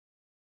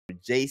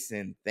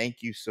Jason,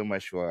 thank you so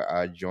much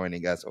for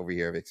joining us over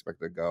here at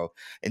XpectoGO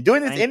and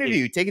doing this Thank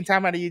interview, you. taking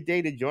time out of your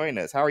day to join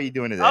us. How are you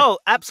doing today? Oh,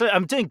 absolutely.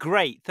 I'm doing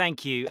great.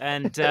 Thank you.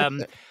 And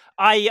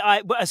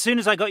as soon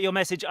as I got your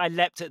message, I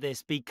leapt at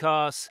this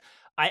because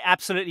I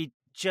absolutely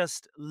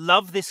just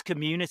love this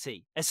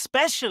community,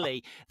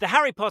 especially the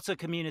Harry Potter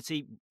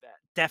community.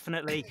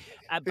 Definitely,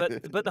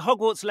 but the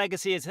Hogwarts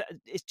Legacy is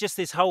just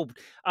this whole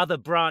other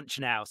branch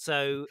now.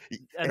 So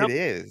It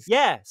is.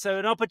 yeah. So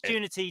an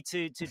opportunity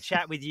to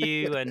chat with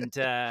you and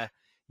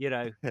you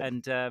know,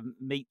 and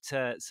meet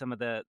some of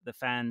the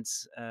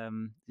fans.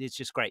 It's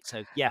just great.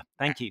 So yeah,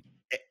 thank you.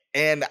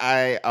 And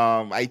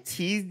I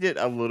teased it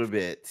a little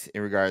bit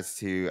in regards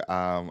to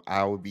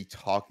I will be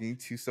talking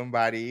to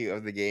somebody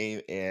of the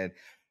game, and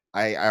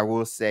I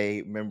will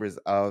say members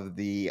of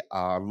the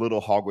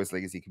little Hogwarts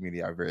Legacy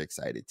community are very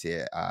excited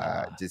to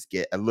just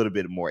get a little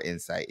bit more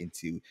insight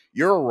into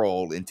your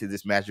role into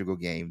this magical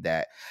game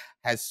that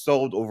has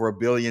sold over $1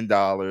 billion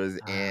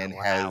and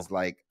has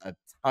like a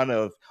ton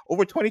of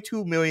over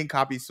 22 million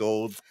copies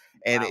sold,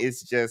 and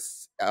it's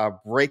just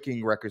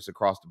breaking records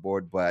across the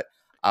board. But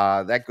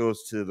that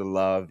goes to the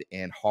love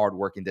and hard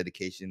work and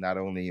dedication, not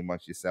only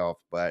amongst yourself,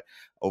 but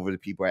over the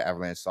people at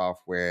Avalanche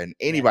Software and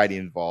anybody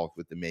involved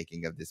with the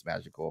making of this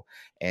magical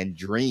and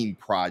dream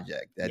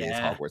project that is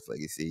Hogwarts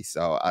Legacy.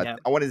 So I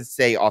wanted to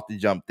say off the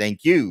jump,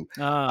 thank you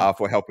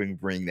for helping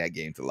bring that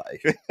game to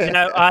life. You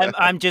know,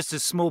 I'm just a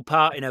small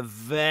part in a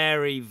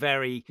very,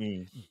 very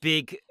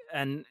big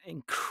and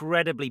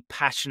incredibly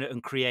passionate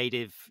and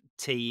creative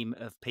team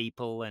of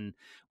people, and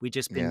we've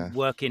just been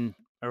working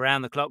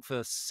around the clock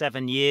for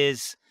 7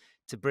 years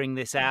to bring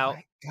this out.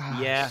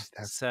 Gosh,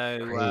 that's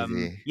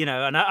crazy. You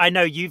know, and I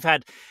know you've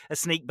had a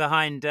sneak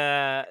behind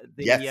the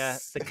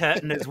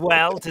curtain as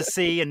well to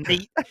see and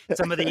meet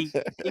some of the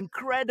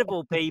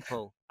incredible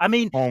people. I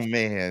mean, oh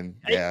man,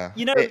 yeah.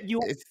 You know,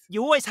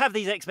 you always have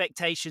these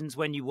expectations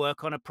when you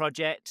work on a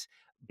project,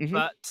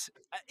 but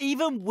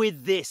even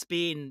with this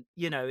being,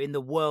 you know, in the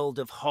world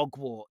of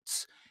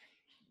Hogwarts,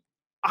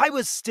 I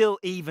was still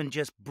even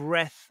just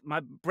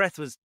my breath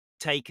was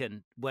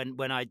taken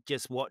when I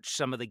just watched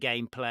some of the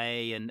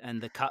gameplay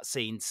and the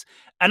cutscenes,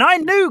 and I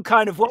knew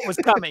kind of what was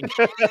coming.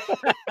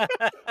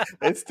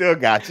 It still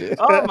got you.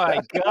 Oh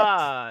my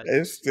god!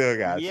 It still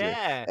got you.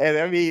 Yeah. And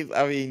I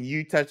mean,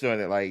 you touched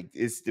on it. Like,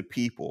 it's the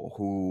people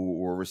who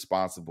were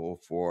responsible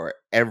for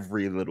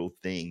every little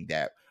thing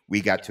that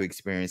we got to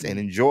experience and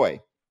enjoy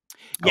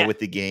with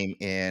the game.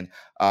 And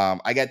I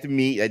did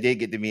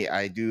get to meet.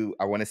 I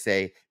want to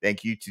say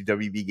thank you to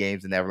WB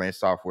Games and Avalanche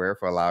Software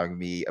for allowing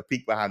me a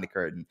peek behind the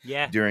curtain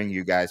during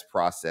you guys'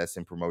 process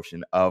and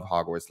promotion of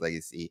Hogwarts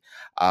Legacy.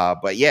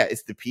 But yeah,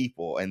 it's the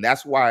people, and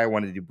that's why I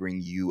wanted to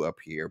bring you up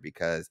here,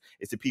 because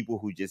it's the people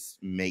who just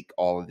make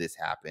all of this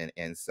happen.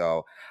 And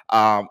so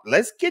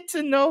let's get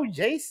to know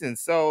Jason.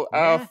 So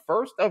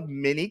first of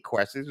many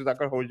questions, we're not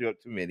going to hold you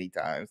up too many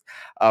times,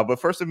 but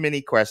first of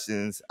many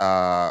questions,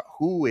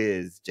 who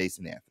is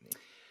Jason Anthony?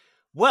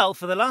 Well,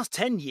 for the last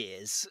 10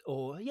 years,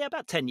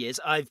 about 10 years,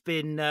 I've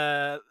been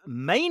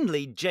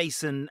mainly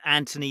Jason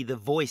Anthony, the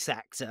voice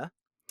actor.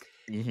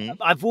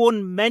 I've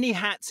worn many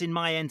hats in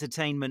my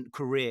entertainment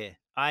career.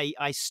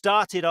 I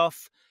started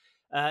off,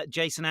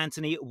 Jason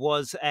Anthony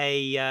was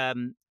a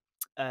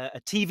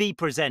TV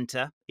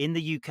presenter in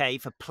the UK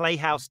for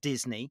Playhouse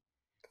Disney.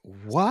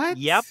 What?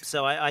 Yep.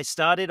 So I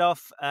started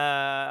off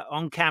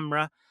on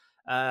camera,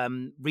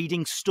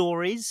 reading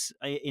stories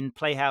in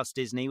Playhouse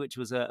Disney, which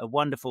was a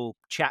wonderful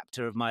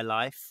chapter of my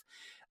life.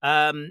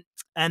 And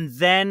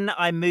then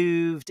I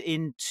moved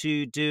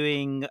into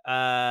doing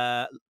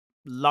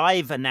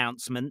live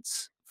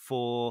announcements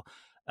for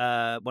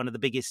one of the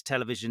biggest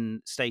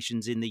television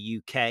stations in the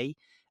UK,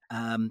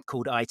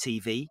 called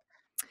ITV.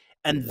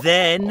 And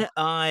then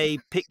I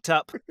picked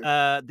up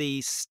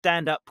the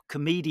stand-up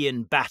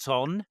comedian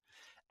baton,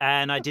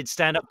 and I did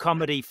stand-up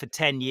comedy for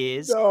 10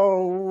 years.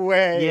 No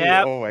way.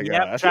 Yeah. Oh my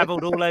God.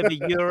 Traveled all over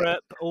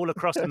Europe, all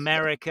across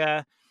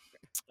America.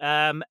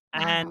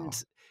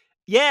 And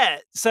yeah,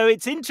 so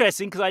it's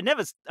interesting because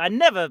I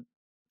never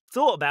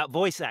thought about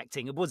voice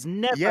acting. It was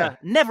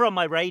never on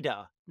my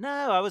radar.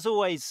 No, I was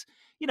always,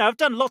 you know, I've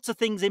done lots of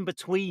things in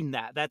between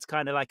that. That's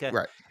kind of like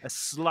a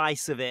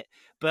slice of it.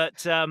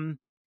 But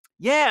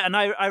yeah, and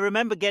I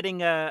remember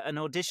getting an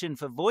audition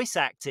for voice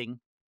acting.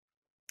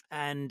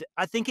 And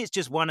I think it's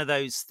just one of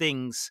those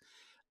things.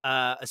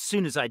 As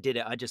soon as I did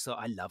it, I just thought,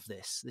 I love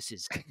this. This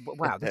is,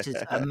 wow, this is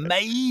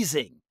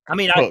amazing. I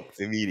mean, hooked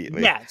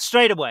immediately. Yeah,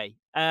 straight away.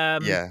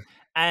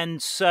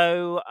 And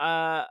so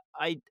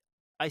I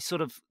sort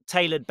of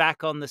tailored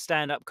back on the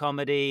stand-up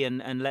comedy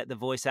and let the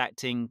voice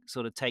acting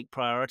sort of take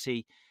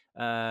priority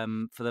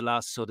for the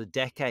last sort of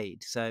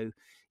decade. So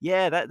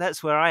yeah,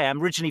 that's where I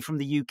am. Originally from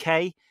the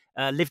UK,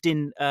 lived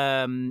in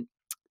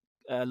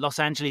Los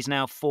Angeles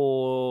now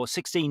for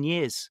 16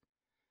 years.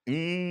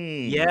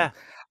 Yeah.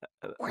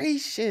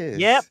 Gracious.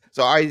 Yep.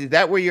 So is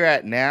that where you're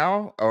at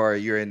now, or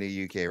you're in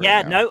the UK right now?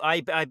 Yeah, no,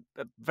 I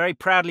very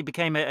proudly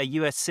became a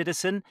US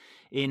citizen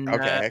in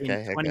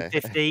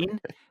 2015,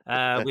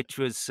 which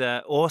was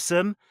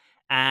awesome.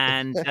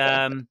 And,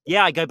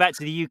 yeah, I go back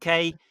to the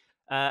UK,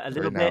 a Every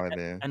little bit, now and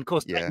then. and of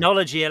course, Yeah.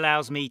 technology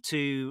allows me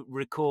to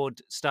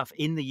record stuff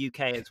in the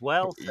UK as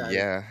well, so,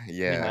 Yeah,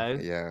 you yeah, know,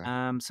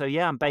 yeah. so,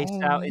 yeah, I'm based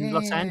Oh, out in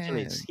Los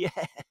Angeles. man. Yeah.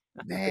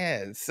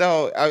 Man,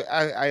 so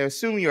I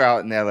assume you're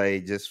out in LA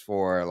just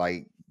for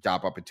like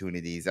job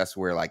opportunities. That's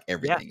where like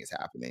Yeah, everything is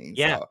happening.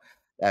 yeah, So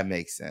that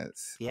makes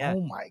sense. yeah,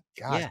 Oh my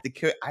gosh,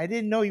 yeah, I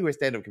didn't know you were a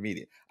stand-up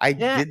comedian. I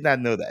yeah. did not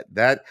know that.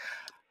 That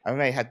I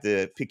might have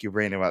to pick your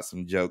brain about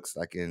some jokes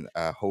I can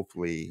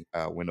hopefully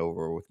win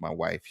over with my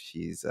wife.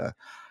 She's a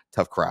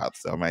tough crowd,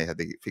 so I might have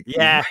to pick your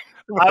Yeah. brain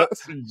I about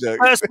some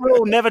jokes. First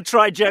rule, never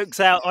try jokes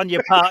out on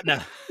your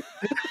partner.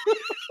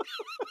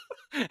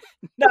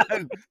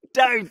 No,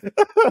 don't.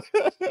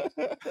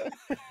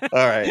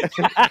 All right.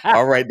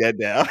 I'll write that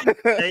down.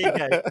 There you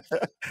go.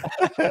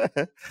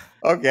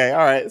 Okay,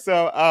 all right.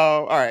 So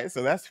all right,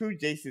 so that's who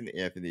Jason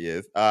Anthony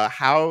is.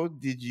 How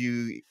did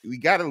you we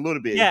got a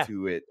little bit Yeah,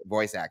 into it,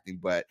 voice acting,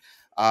 but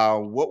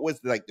what was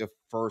like the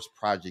first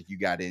project you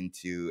got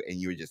into and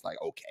you were just like,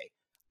 okay,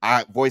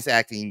 voice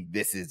acting,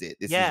 this is it.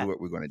 This is yeah. what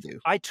we're gonna do.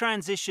 I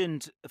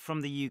transitioned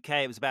from the UK,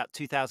 it was about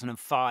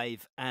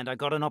 2005, and I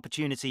got an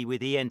opportunity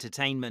with E!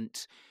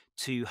 Entertainment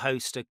to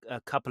host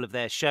a couple of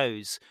their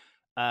shows,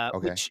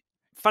 Okay. which,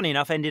 funny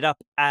enough, ended up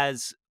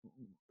as,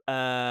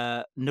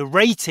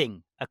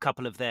 narrating a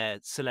couple of their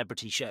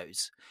celebrity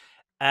shows.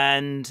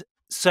 And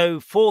so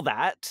for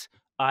that,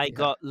 I Yeah.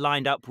 got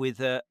lined up with,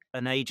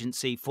 an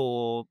agency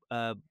for,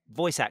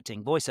 voice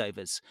acting,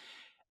 voiceovers.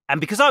 And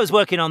because I was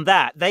working on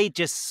that, they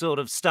just sort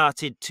of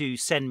started to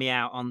send me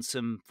out on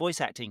some voice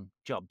acting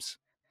jobs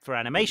for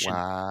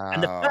animation.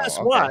 And the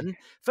Wow. Okay.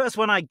 first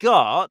one I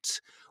got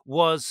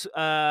was,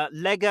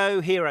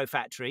 Lego Hero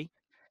Factory,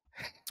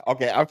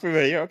 Okay, I'm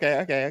familiar. Okay,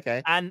 okay,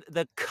 okay. and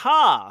the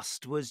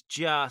cast was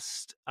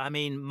just, I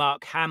mean,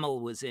 Mark Hamill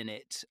was in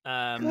it,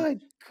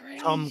 Good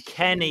Tom gracious.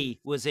 Kenny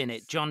was in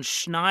it, John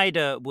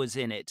Schneider was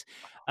in it,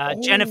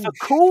 Jennifer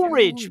Oh,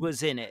 Coolidge shoot.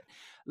 was in it,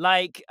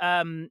 like,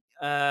 What?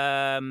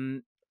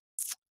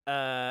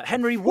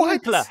 Henry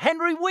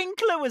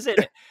Winkler was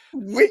in it.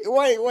 Wait,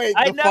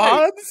 I the know.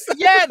 fonts?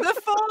 Yeah, the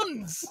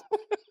Fonz.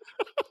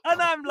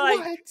 And I'm like,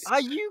 What?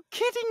 "Are you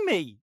kidding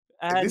me?"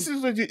 And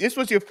This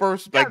was your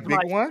first, that like, was my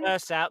big one?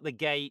 first out the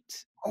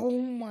gate Oh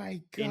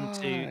my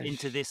into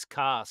gosh. this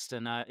cast,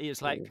 and, it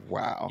was like,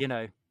 Wow. you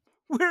know,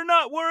 "We're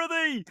not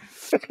worthy."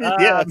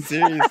 Yeah, It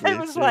seriously,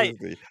 was like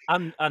seriously.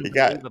 You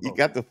unbelievable.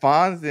 got the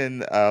Fonz and,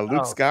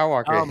 Luke Oh,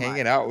 Skywalker oh my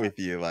hanging out god. with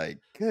you, like,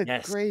 good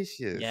Yes.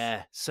 gracious.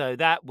 Yeah. So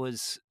that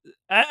was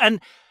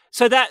and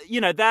so that,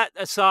 that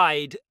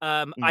aside,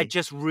 I Mhm.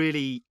 just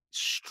really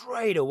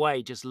straight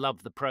away just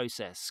loved the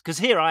process, because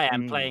here I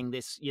am Mm. playing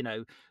this,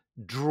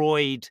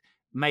 droid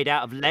made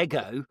out of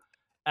Lego,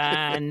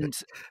 and,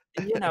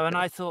 and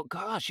I thought,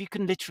 "Gosh, you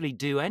can literally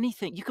do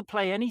anything. You could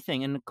play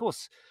anything." And of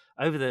course,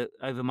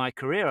 over my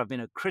career, I've been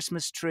a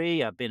Christmas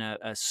tree, I've been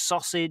a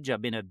sausage,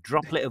 I've been a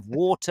droplet of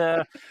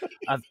water,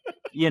 I've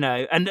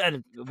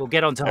and we'll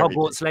get on to Everything.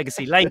 Hogwarts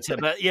Legacy later,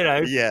 but,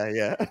 Yeah,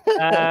 yeah.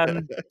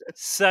 um,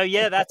 so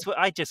yeah, that's what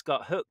I just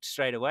got hooked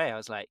straight away. I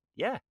was like,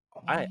 "Yeah,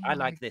 Oh I my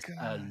like this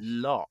a gosh.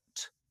 lot."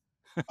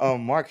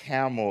 Mark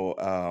Hamill,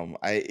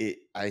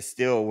 I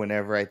still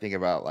whenever I think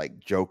about like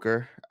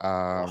Joker,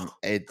 Oh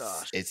it's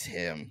gosh. it's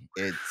him.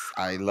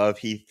 I love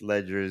Heath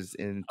Ledger's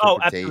Oh,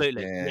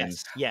 absolutely. interpretation.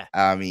 Yes. Yeah.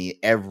 I mean,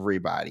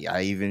 everybody.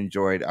 I even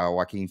enjoyed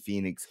Joaquin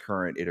Phoenix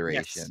current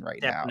iteration Yes.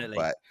 right now, Definitely.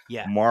 but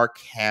Yeah. Mark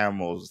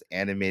Hamill's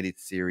animated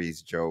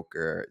series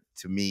Joker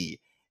to me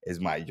is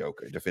my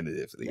Joker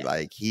definitively. Yeah.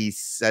 Like he's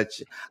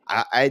such.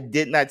 I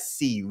did not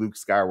see Luke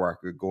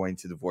Skywalker going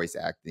to the voice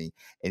acting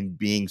and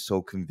being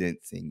so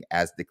convincing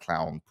as the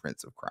clown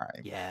prince of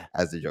crime, Yeah.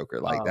 as the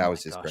Joker. Like Oh that my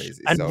was just gosh.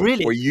 crazy. And So for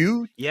really,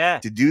 you yeah.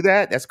 to do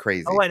that, that's Oh,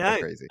 crazy. I That's know.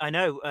 crazy. I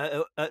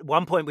know. At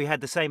one point, we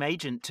had the same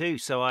agent too,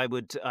 so I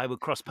would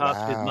cross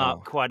paths with Mark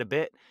Wow. quite a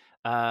bit.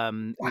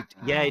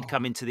 He'd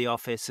come Wow. into the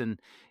office, and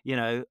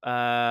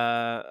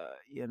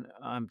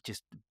I'm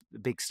just a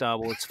big Star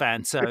Wars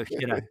fan, so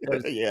there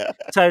was Yeah.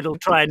 total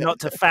trying not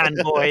to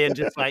fanboy and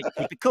just like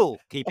keep it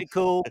cool, keep it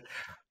cool.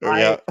 I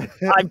Yeah.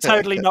 I'm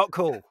totally not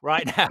cool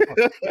right now.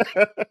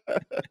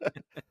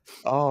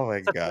 Oh my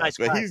Such a gosh. nice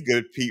But guy. he's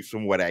good peeps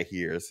from what I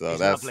hear. So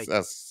He's lovely,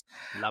 that's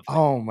lovely.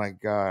 oh my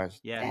gosh.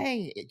 Yeah,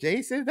 Dang,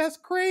 Jason, that's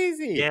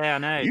crazy. yeah, I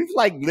know. You've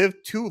like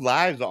lived two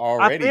lives I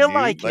already, feel dude.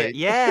 like it. Like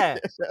Yeah,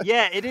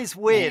 yeah. It is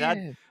weird.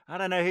 man. I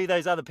don't know who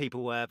those other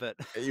people were, but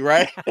You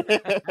right?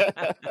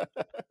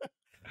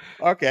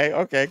 Okay,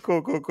 okay,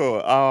 cool, cool,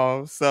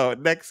 cool. So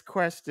next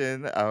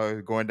question,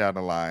 going down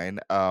the line.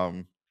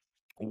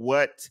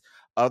 What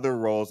other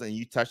roles, and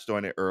you touched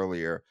on it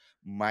earlier,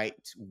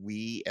 might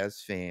we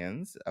as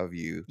fans of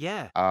you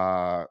yeah,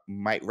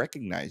 might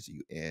recognize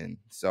you in?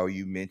 So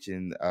you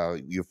mentioned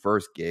your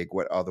first gig.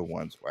 What other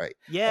ones, right?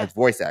 yeah, As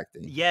voice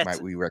acting, yes.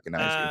 might we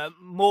recognize you?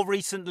 More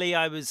recently,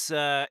 I was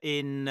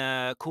in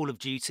Call of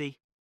Duty.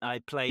 I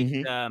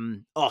played Hmm.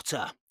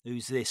 Otter,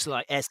 who's this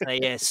like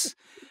SAS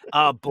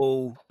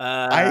oddball.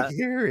 I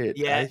hear it. I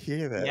Yeah,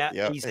 hear that. yeah,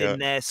 Yep, he's in yep.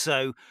 there.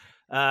 So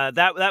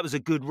That was a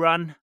good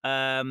run.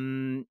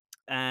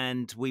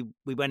 And we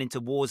went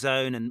into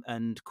Warzone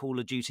and Call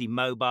of Duty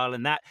Mobile,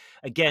 and that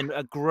again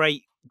a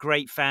great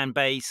fan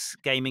base,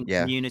 gaming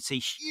Yeah. community,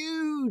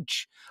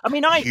 huge. I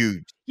mean,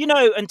 Huge.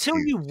 until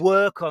Huge. you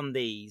work on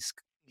these,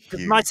 because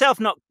Huge. myself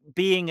not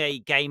being a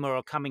gamer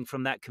or coming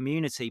from that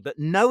community, but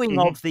knowing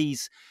of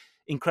these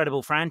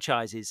incredible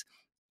franchises,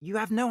 you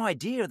have no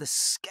idea of the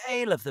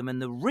scale of them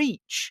and the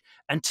reach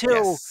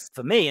until, Yes.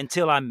 for me,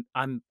 until I'm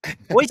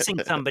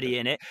voicing somebody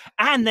in it,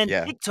 and then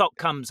Yeah. TikTok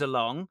comes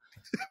along,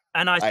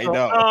 and I I thought,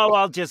 know.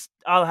 "Oh,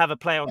 I'll have a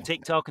play on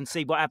TikTok and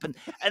see what happens,"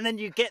 and then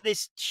you get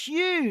this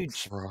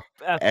huge, Bro,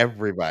 uh,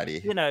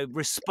 everybody.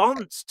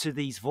 response to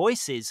these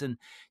voices, and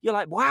you're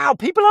like, "Wow,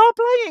 people are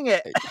playing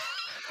it."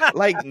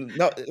 Like,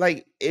 no,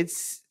 like,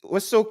 it's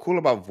what's so cool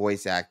about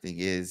voice acting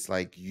is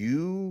like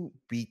you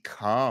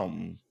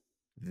become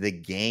the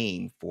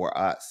game for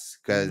us,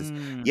 because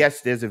Mm,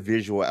 yes, there's a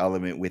visual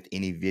element with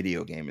any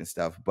video game and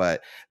stuff,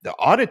 but the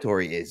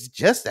auditory is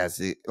just as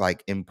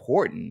like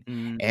important.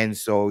 mm, And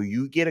so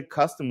you get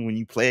accustomed when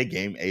you play a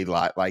game a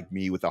lot, like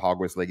me with the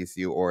Hogwarts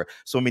Legacy or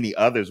so many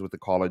others with the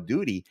Call of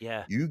Duty.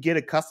 yeah, You get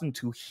accustomed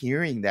to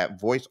hearing that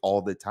voice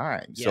all the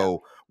time. yeah,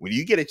 So when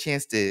you get a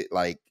chance to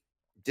like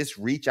just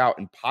reach out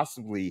and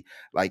possibly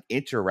like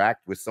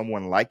interact with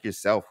someone like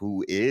yourself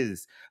who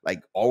is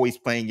like always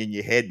playing in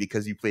your head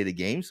because you play the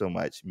game so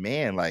much,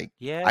 man, like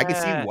I can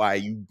see yeah, why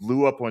you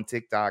blew up on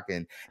TikTok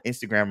and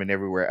Instagram and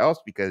everywhere else,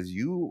 because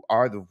you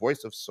are the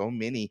voice of so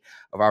many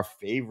of our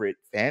favorite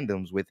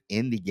fandoms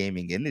within the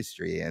gaming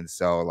industry. And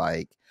so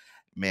like,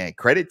 man,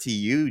 credit to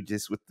you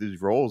just with these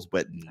roles,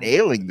 but thank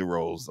nailing the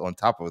roles on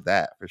top of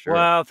that for sure.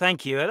 Well,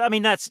 thank you. I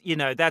mean, that's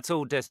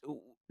all just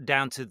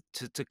down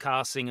to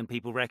casting and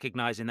people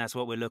recognizing that's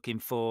what we're looking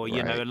for.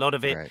 Right, A lot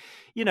of it, right.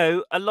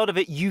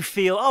 you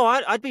feel, oh,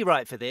 I'd be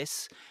right for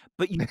this,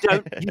 but you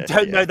don't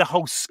Yeah. know the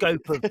whole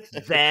scope of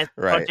their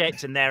Right.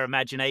 project and their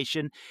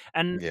imagination.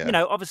 And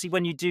Yeah. obviously,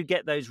 when you do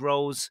get those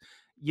roles,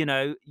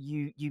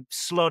 you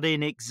slot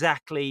in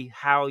exactly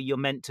how you're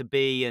meant to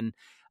be. And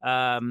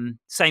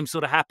same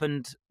sort of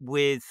happened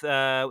with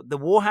the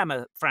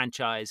Warhammer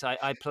franchise.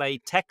 I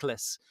played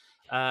Teclis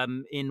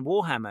in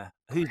Warhammer,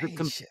 who's a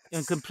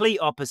Gracious. complete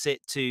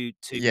opposite to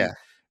Yeah,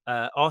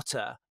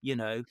 Otter.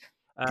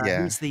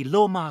 yeah. He's the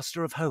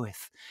Lawmaster of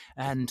Hoeth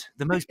and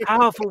the most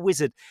powerful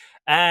wizard,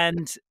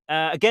 and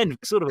again,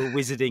 sort of a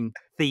wizarding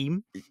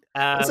theme.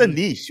 It's a Um,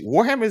 niche.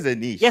 Warhammer is a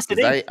niche yes, it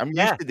because is. I'm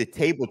Yeah. used to the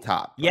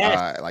tabletop, Yes.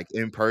 like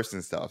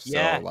in-person stuff.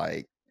 So Yeah.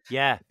 like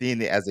Yeah.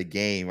 seeing it as a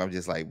game, I'm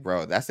just like,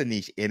 bro, that's a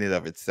niche in and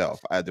of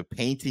itself. The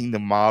painting, the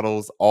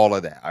models, all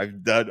of that.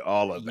 I've done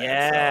all of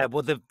that. Yeah, So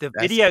well, the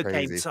that's video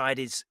game crazy. side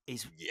is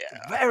Yeah.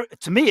 very,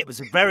 to me, it was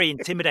very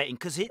intimidating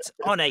because it's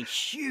on a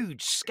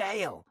huge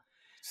scale,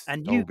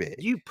 and So you big.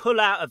 pull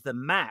out of the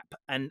map,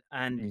 and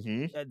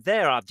Hmm.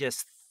 there are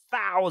just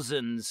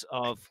thousands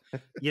of,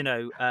 you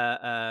know,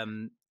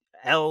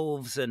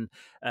 elves and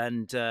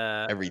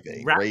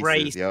Everything. rat Races.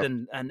 race Yep.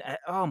 and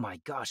oh my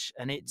gosh,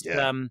 and it's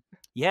Yeah.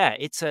 yeah,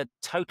 it's a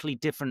totally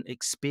different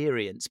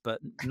experience, but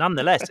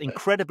nonetheless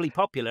incredibly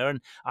popular,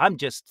 and I'm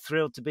just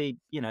thrilled to be,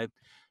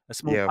 a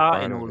small Yeah, part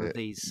part in of all of it.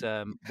 these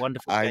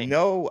wonderful I games.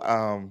 know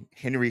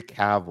Henry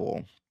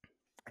Cavill,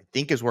 I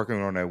think, is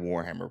working on a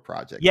Warhammer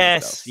project and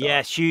stuff. Yes, So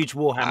yes, huge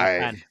Warhammer I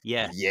fan.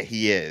 Yeah, yeah,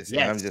 he is.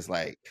 And I'm yes. just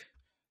like,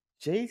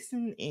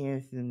 Jason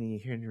Anthony,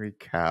 Henry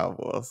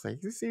Cavill. It's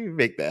like, just see me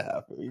make that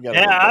happen. We gotta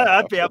Yeah, make that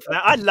I'd be up for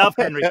that. I love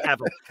Henry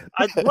Cavill.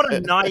 What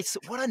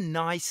a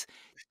nice,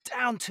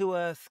 down to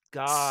earth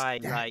guy.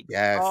 happen. Like,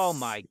 oh Yes.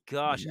 my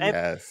gosh,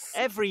 Yes.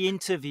 every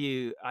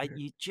interview,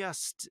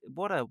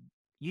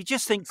 you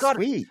just think, God,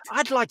 Sweet.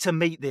 I'd like to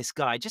meet this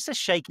guy, just to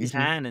shake his Hmm.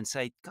 hand and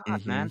say,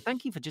 God, Hmm. man,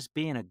 thank you for just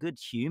being a good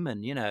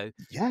human, and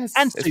Yes.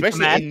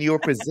 Especially Superman. in your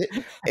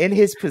position, in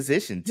his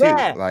position too.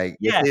 Yeah, Like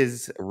with yeah,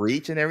 his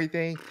reach and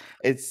everything,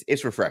 it's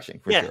refreshing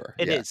for yeah, sure.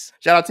 it Yeah. is.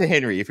 Shout out to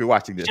Henry if you're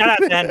watching this. Shout out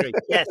to Henry.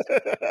 Yes,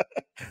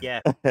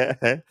 yeah,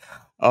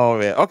 Oh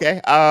man.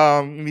 Okay.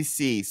 Let me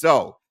see.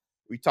 So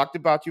we talked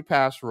about your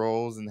past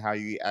roles and how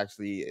you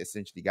actually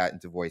essentially got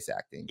into voice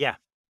acting. yeah.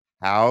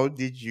 How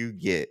did you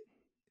get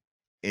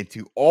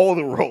into all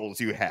the roles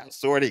you have?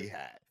 Sorting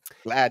Hat,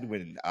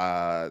 Gladwin,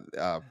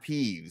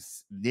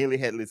 Peeves, nearly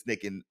Headless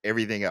Nick, and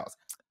everything else.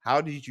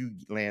 How did you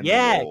land the Yeah,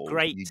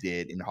 roles you great.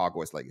 did in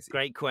Hogwarts Legacy?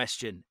 Great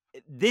question.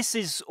 This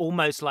is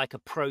almost like a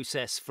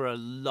process for a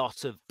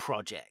lot of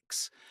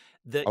projects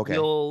that Okay.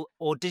 you'll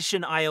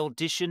audition. I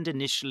auditioned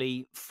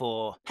initially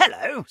for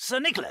Hello, Sir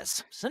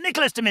Nicholas. Sir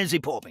Nicholas de Minsey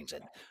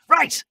Porpington.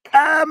 Right.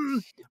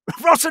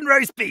 Rotten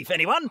roast beef,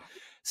 anyone?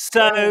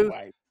 Oh So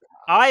my.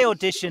 I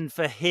auditioned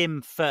for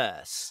him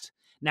first.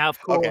 Now,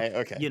 of course, Okay.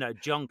 Okay.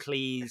 John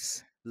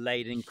Cleese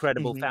laid an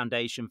incredible Mhm.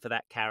 foundation for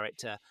that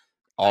character.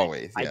 I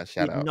Always. I Yeah.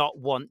 Shout did out. not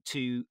want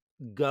to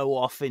go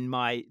off in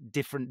my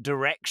different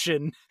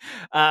direction,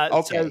 so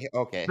Okay.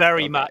 Okay.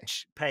 very Okay.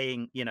 much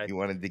paying, You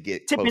wanted to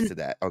get tip close in to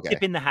that. Okay.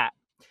 tip in the hat.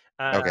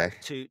 Okay.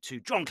 to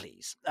John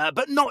Cleese,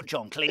 but not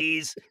John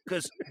Cleese,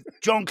 because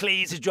John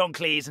Cleese is John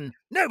Cleese, and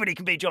nobody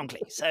can be John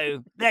Cleese.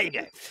 So there you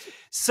go.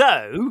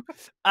 So,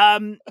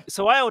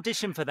 so I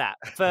auditioned for that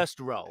first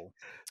role,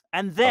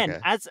 and then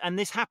Okay. and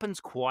this happens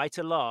quite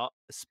a lot,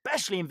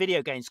 especially in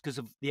video games, because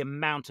of the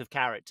amount of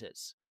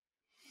characters.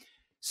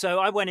 So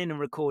I went in and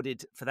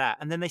recorded for that,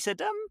 and then they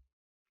said,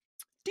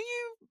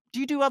 do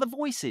you do other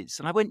voices?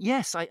 And I went,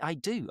 yes, I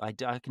do. I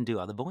can do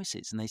other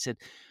voices. And they said,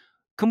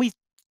 can we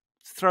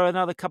throw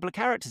another couple of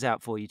characters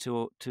out for you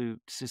to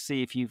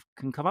see if you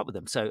can come up with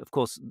them? So of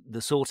course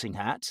the Sorting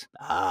Hat.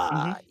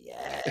 Mhm.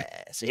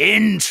 Yes,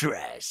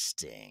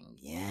 interesting.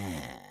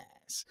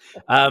 Yes.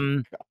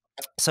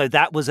 So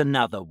that was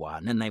another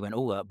one, and they went,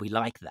 oh, we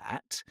like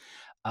that.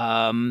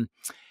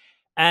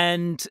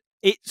 And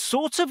it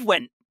sort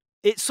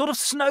of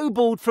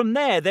snowballed from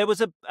there. There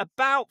was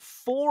about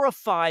 4 or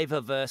 5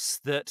 of us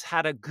that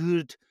had a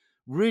good,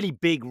 really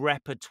big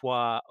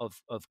repertoire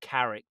of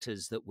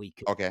characters that we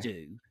could Okay.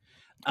 do.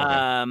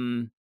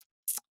 Okay.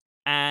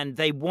 And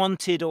they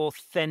wanted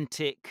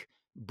authentic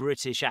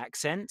British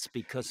accents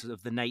because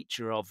of the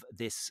nature of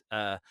this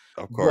Of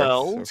course.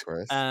 world. Of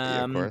course.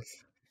 Yeah, of course.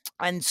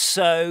 And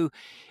so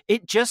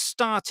it just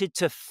started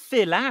to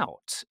fill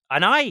out.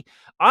 And I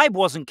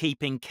wasn't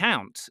keeping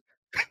count.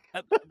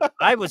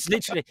 I was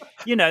literally,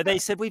 they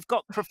said, we've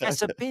got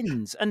Professor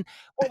Binns. And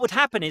what would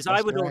happen is I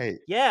That's would right.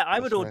 That's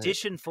right.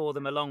 audition for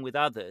them along with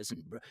others.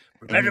 And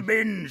Professor Mhm.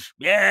 Binns,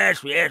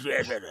 yes,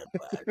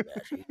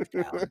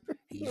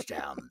 he's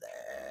down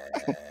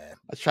there.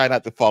 I try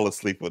not to fall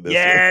asleep with this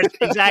Yes,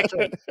 one.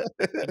 exactly.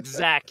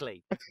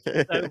 Exactly.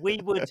 So we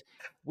would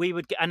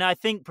and I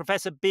think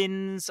Professor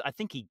Binns, I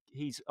think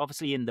he's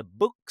obviously in the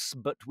books,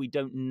 but we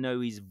don't know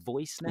his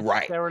voice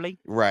Right. necessarily.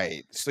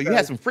 Right. So you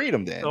had some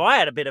freedom then. So I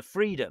had a bit of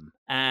freedom,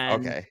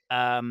 and Okay.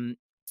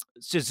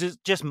 so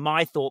just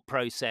my thought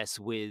process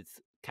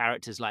with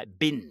characters like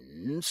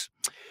Binns,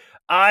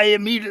 I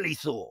immediately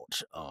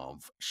thought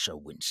of Sir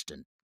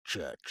Winston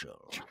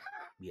Churchill.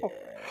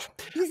 Yes.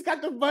 He's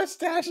got the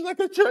mustache like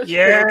a Churchill.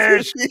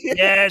 Yes,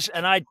 yes,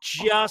 and I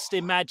just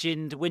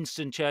imagined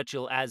Winston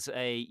Churchill as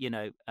a,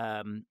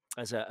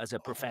 as a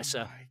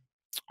professor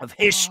of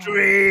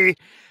history,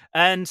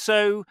 and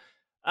so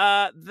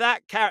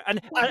that character.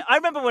 And I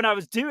remember when I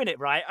was doing it,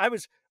 right, I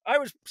was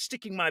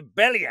sticking my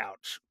belly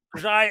out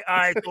because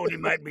I thought he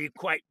might be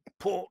quite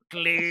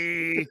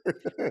portly,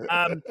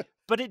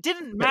 but it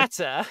didn't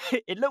matter.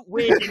 It looked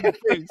weird in the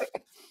booth.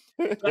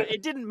 But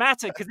it didn't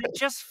matter because it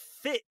just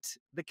fit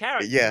the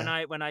character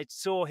Yeah. when I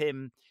saw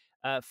him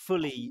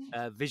fully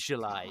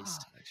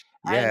visualized.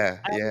 Yeah.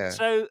 And Yeah.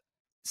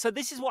 so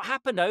this is what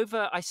happened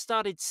I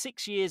started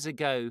 6 years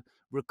ago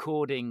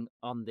recording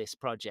on this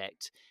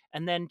project.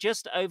 And then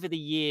just over the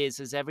years,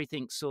 as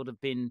everything's sort of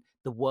the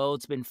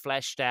world's been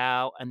fleshed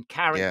out and Yeah.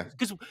 characters,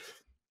 because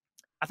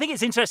I think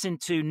it's interesting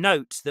to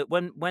note that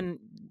when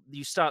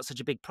you start such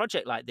a big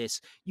project like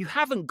this, you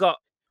haven't got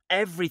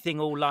everything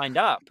all lined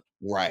up.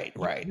 Right.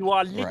 Right. You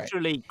are Right.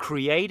 literally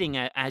creating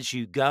it as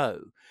you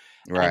go.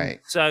 And Right.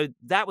 so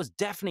that was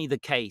definitely the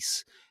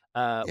case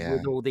Yeah.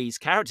 with all these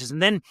characters.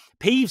 And then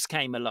Peeves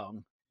came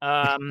along.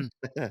 And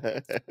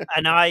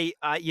I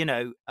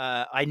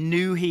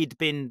knew he'd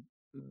been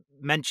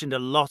mentioned a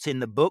lot in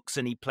the books,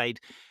 and he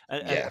played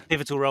a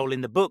pivotal role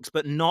in the books,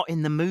 but not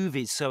in the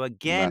movies. So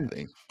again,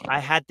 Nothing. I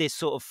had this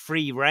sort of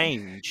free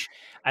range.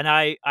 And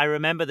I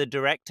remember the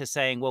director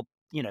saying, well,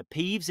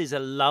 Peeves is a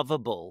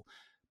lovable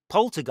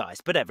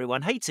poltergeist, but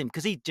everyone hates him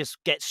because he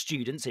just gets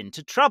students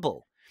into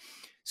trouble.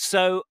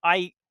 So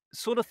I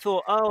sort of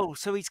thought, oh,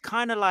 so he's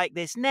kind of like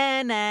this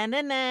na na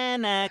na na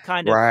na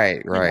kind of,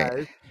 Right.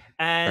 Right.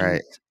 and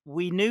Right.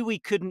 we knew we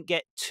couldn't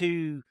get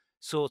too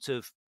sort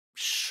of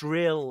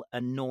shrill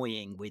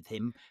annoying with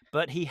him,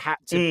 but he had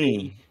to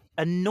be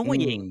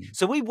annoying.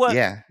 So we worked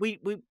Yeah.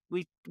 we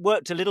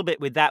worked a little bit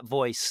with that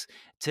voice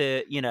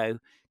to,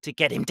 to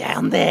get him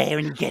down there,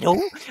 and he'd get,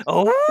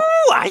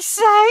 I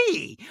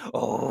say,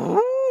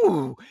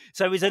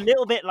 so it was a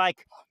little bit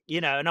like,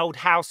 an old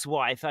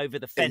housewife over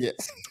the fence. Yeah.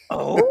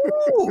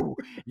 Oh,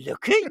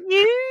 look at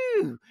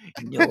you,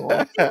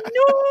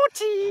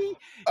 naughty,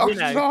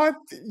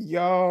 naughty.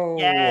 Yo.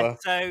 Yeah,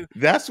 so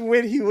That's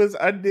when he was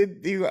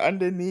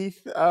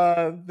underneath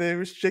the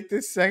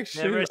restricted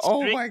section. the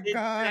Oh my restricted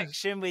gosh.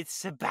 section with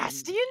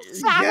Sebastian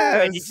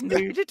Sallow and his Yes.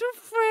 new little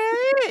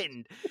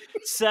friend.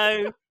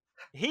 So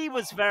he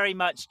was very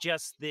much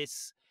just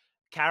this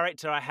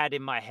character I had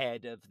in my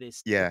head of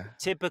this Yeah.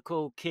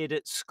 typical kid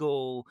at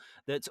school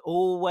that's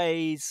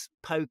always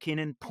poking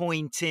and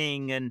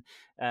pointing and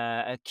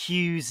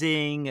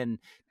accusing, and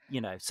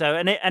so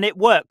and it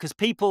worked because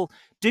people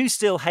do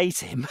still hate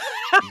him.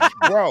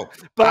 Bro,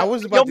 But I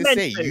was you're about to meant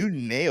say to. you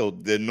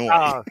nailed the noise.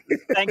 Oh,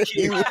 thank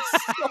He you. was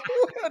so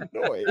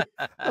annoying.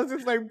 I was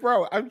just like,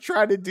 bro, I'm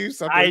trying to do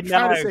something. I I'm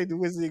trying to know. save the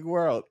Wizarding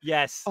World.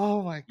 Yes.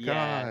 Oh my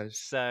Yeah. gosh.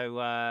 So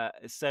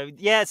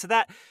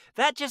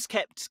that just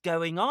kept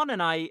going on,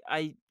 and I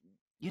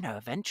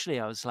eventually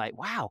I was like,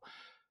 wow,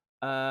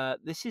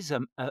 this is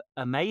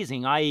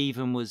amazing. I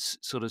even was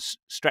sort of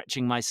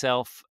stretching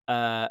myself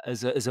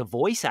as a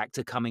voice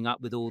actor, coming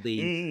up with all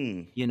these,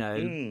 Mm, you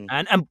know,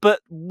 mm,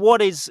 but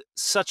what is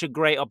such a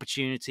great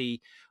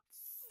opportunity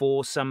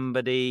for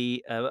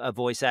somebody, a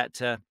voice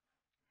actor,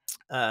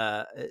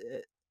 uh,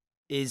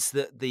 is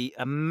that the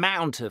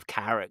amount of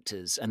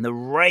characters and the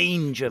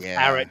range of yeah,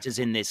 characters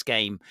in this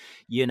game,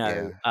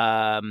 yeah,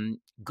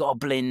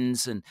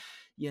 goblins and,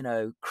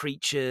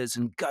 creatures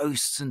and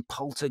ghosts and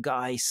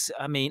poltergeists,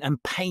 I mean,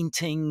 and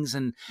paintings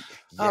and,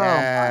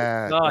 oh my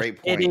yeah. gosh, Great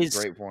point.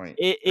 Great point.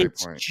 Great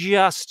it's point.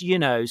 just,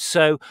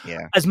 so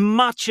Yeah. as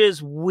much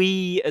as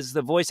we as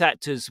the voice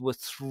actors were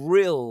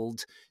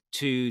thrilled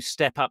to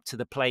step up to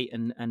the plate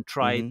and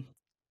try Hmm.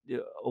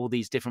 all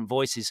these different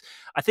voices.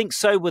 I think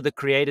so were the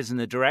creators and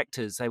the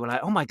directors. They were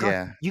like, "Oh my god,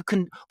 Yeah. you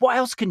can what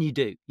else can you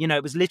do?"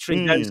 It was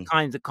literally those Mm,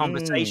 kinds of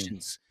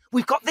mm. conversations.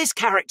 "We've got this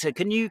character.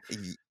 Can you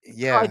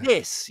try Yeah.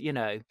 this?"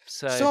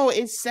 So So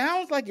it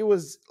sounds like it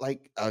was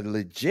like a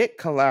legit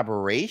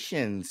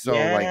collaboration.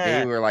 So like they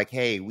yeah. were like,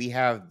 "Hey, we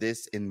have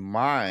this in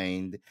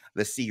mind.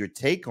 Let's see your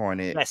take on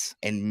it." Yes.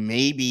 And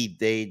maybe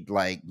they'd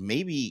like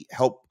maybe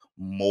help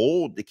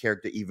mold the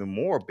character even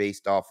more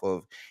based off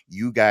of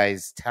you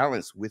guys'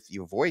 talents with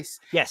your voice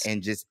Yes.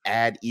 and just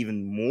add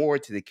even more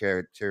to the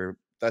character,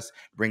 thus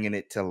bringing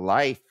it to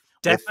life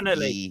with Definitely.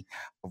 the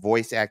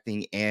voice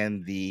acting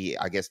and the,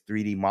 I guess,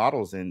 3D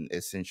models, and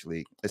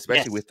essentially,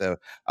 especially Yes. with the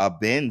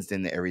bends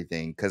and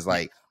everything. Because Yeah.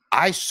 like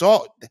I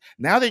saw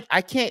now that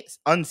I can't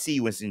unsee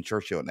Winston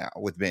Churchill now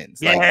with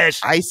bends. Like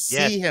Yes. I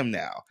Yes. see him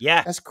now.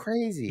 Yeah. That's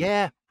crazy.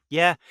 Yeah.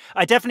 Yeah.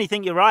 I definitely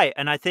think you're right,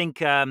 and I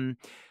think,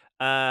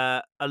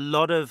 a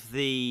lot of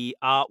the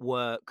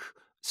artwork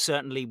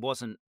certainly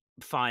wasn't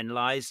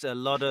finalized. A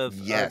lot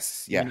of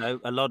Yes. Yeah.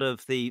 a lot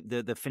of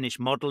the finished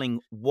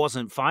modeling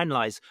wasn't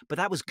finalized, but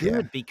that was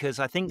Yeah. good because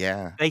I think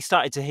Yeah. they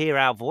started to hear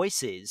our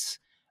voices,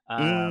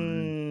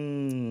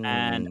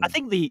 and I Mm.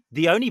 think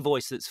the only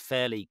voice that's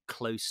fairly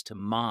close to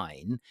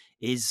mine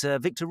is,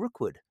 Victor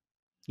Rookwood,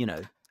 you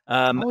know?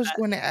 I Um, was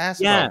going to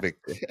ask yeah, about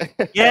Victor.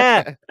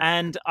 yeah,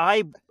 and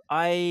I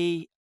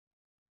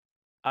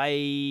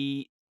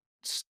I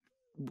s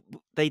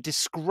they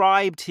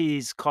described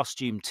his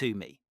costume to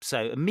me.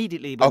 So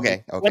immediately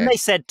Okay. when Okay. they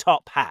said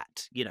top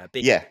hat,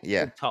 big Yeah.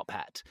 Yeah. big top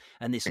hat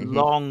and this Mhm.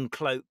 long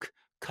cloak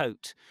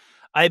coat,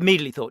 I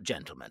immediately thought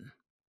gentleman.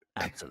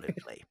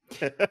 Absolutely.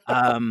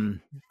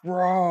 Um,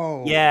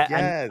 Bro. yeah,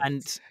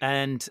 Yes.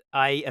 and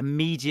I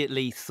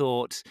immediately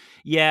thought,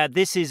 yeah,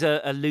 this is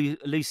a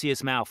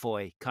Lucius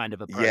Malfoy kind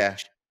of Yeah.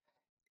 approach.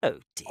 Oh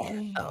dear.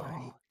 Oh my.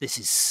 Oh, this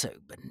is so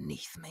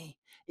beneath me.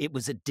 It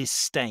was a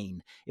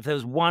disdain. If there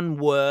was one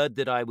word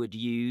that I would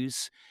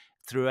use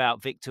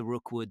throughout Victor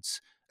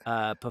Rookwood's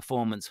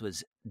performance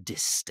was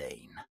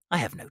disdain. I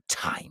have no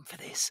time for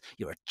this.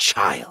 You're a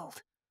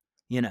child,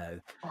 you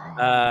know.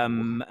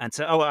 Bro. And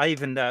so, I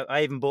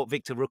even bought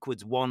Victor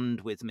Rookwood's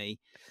wand with me.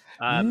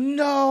 Um,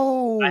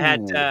 I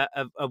had No.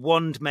 a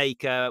wand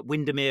maker,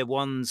 Windermere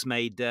Wands,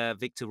 made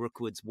Victor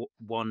Rookwood's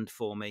wand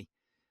for me.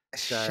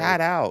 So,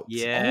 Shout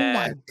out. Oh yeah.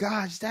 my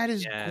gosh, that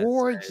is Yeah,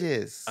 so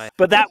gorgeous.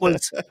 but that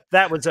was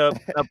a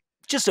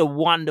just a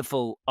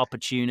wonderful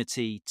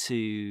opportunity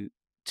to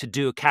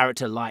do a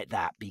character like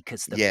that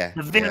because Yeah,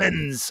 the yeah.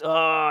 villains,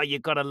 oh, you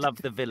gotta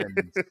love the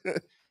villains,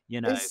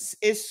 you know?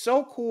 It's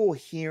so cool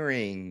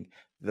hearing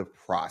the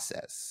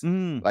process.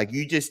 Mm, Like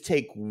you just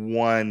take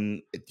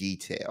one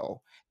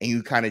detail and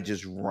you kind of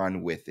just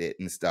run with it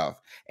and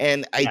stuff.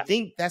 And I yeah,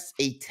 think that's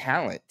a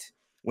talent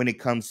when it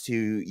comes to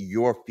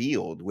your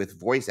field with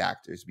voice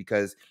actors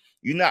because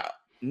you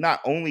not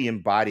only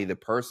embody the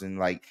person,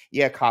 like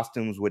yeah,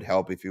 costumes would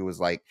help if it was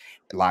like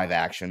live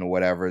action or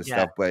whatever and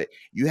yeah, stuff, but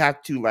you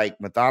have to like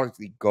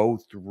methodically go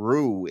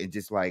through and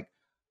just like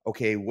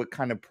okay, what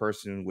kind of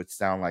person would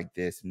sound like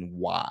this and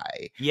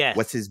why?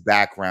 What's yes, his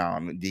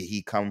background? Did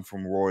he come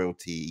from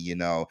royalty?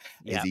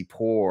 Is yeah, he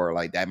poor?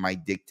 Like that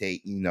might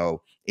dictate,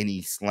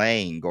 any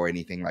slang or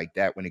anything like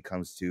that when it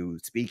comes to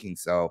speaking.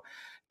 So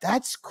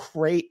that's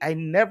great. I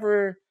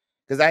never,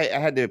 because I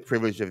had the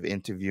privilege of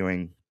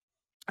interviewing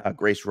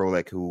Grace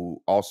Rolek,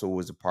 who also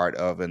was a part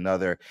of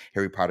another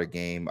Harry Potter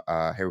game,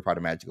 Harry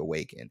Potter Magic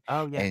Awaken.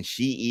 oh, yeah, And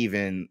she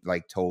even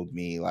like told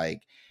me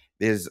like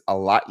there's a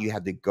lot you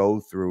had to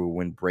go through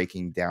when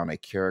breaking down a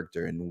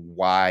character and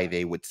why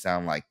they would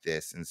sound like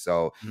this. And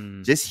so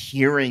mm, just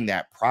hearing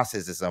that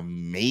process is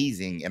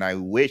amazing. And I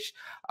wish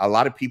a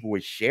lot of people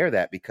would share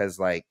that because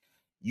like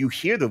you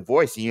hear the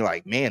voice and you're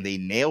like, man, they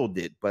nailed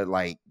it. But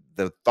like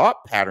the thought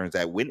patterns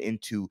that went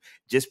into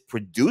just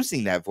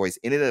producing that voice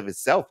in and of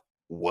itself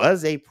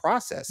was a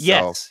process.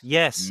 So, yes,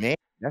 yes. man,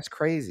 that's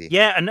crazy.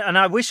 Yeah, and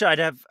I wish I'd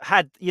have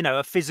had,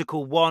 a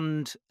physical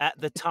wand at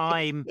the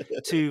time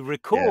to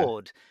Yeah,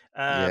 record,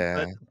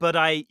 yeah, but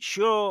I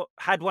sure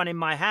had one in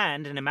my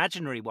hand, an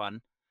imaginary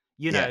one,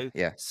 yeah,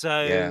 yeah, so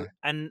yeah.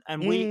 and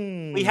we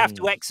have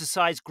to Mm.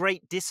 exercise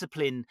great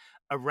discipline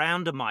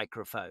around a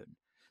microphone.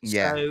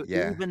 Yeah, So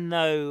yeah, even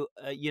though,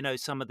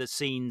 some of the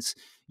scenes,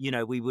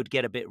 we would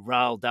get a bit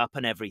riled up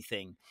and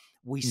everything,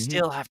 we Mhm.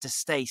 still have to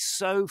stay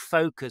so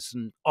focused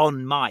and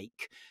on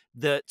mic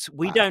that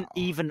we don't Wow.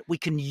 even we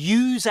can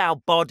use our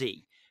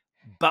body,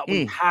 but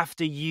we Mm. have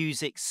to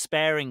use it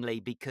sparingly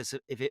because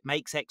if it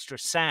makes extra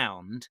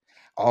sound.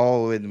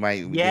 Oh, it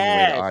might give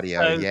away the Yeah,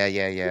 audio. so Yeah,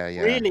 yeah, it yeah,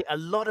 yeah. really a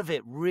lot of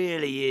it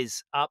really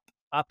is up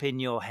in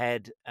your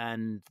head,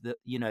 and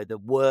the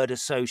word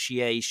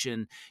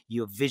association,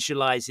 you're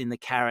visualizing the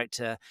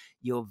character,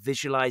 you're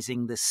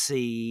visualizing the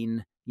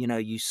scene,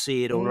 you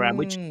see it all around,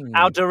 which Mm.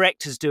 our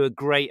directors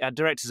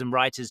and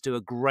writers do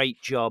a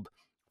great job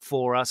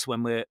for us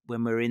when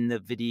we're in the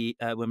video,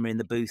 when we're in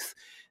the booth.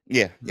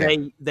 Yeah, yeah.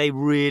 They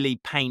really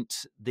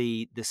paint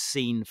the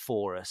scene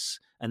for us,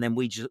 and then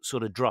we just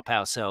sort of drop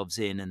ourselves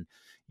in, and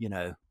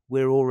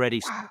we're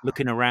already Wow.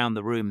 looking around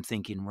the room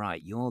thinking,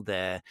 right, you're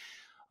there.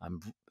 I'm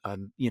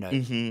I'm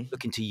Mhm.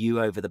 looking to you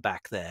over the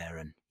back there,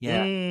 and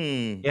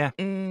Mm. yeah,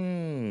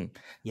 Mm.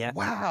 yeah.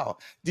 Wow.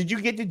 Did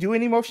you get to do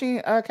any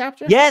motion,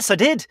 capture? Yes, I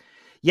did.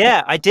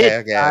 Yeah, I did.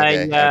 Okay,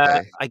 okay, okay,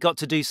 okay. I got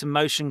to do some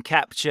motion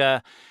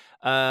capture,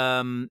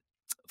 um,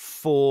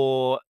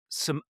 for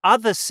some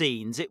other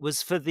scenes.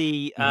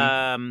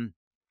 Mhm.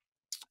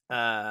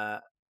 Uh,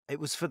 it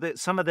was for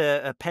some of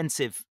the,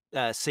 pensive,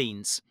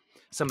 scenes,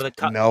 some of the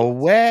cut No scenes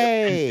that are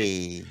pensive.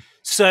 way.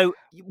 So,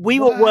 What? we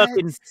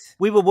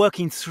were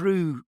working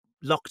through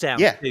lockdown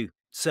Yeah. too,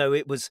 so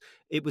it was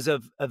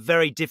a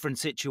very different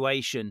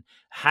situation.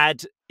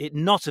 Had it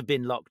not have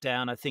been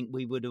lockdown, I think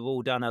we would have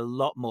all done a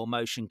lot more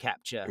motion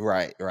capture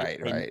Right, I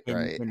right, right,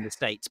 right. in the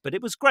States, but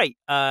it was great.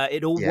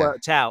 It all Yeah.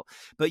 worked out.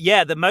 But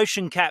yeah, the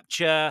motion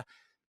capture,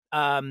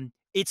 I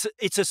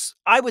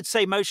would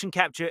say motion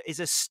capture is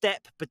a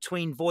step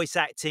between voice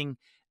acting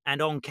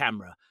and on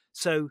camera.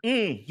 So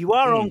Mm. you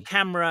are on Mm.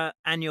 camera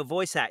and you're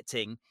voice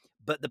acting,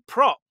 but the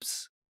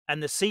props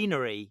and the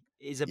scenery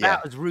is about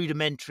Yeah. as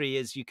rudimentary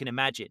as you can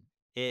imagine.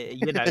 It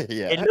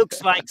Yeah.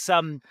 looks like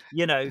some,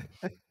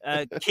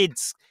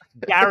 kid's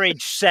garage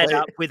Like,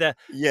 setup with a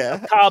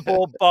yeah.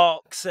 cardboard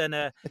box and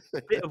a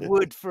bit of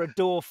wood for a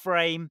door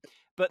frame,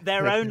 but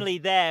they're only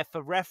there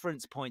for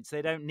reference points.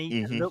 They don't need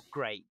to Mhm. look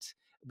great.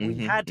 Mhm.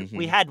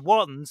 We Mhm. had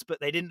wands, but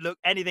they didn't look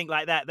anything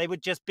like that. They were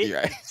just bits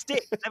You're right. of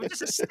stick. They were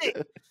just a stick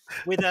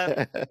with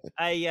a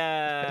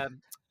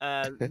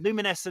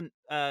luminescent,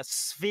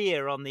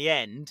 sphere on the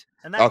end,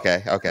 and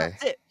Okay, okay.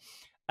 that's it.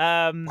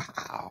 Um,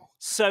 Wow.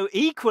 so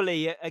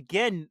equally,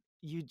 again,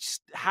 you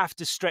just have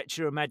to stretch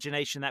your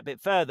imagination that bit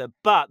further.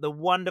 But the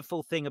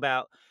wonderful thing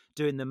about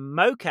doing the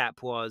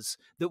mocap was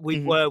that we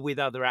Mhm. were with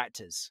other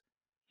actors.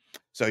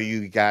 So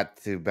you got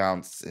to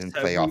bounce and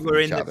So play we off of were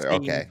each in the other.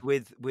 scenes Okay.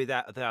 with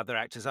the other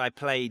actors. I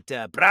played,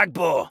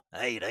 Bragbor.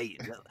 Hey, right,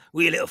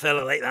 wee little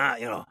fella like that,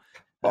 and,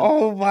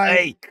 Oh my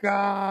 "Hey,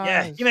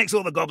 yeah, he gosh. makes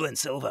all the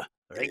goblins silver."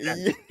 Right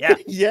then. Ye Yeah.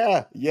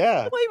 yeah,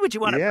 yeah, Why would you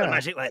wanna put a yeah.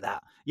 magic like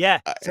that?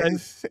 Yeah.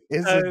 It's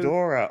So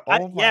Isadora.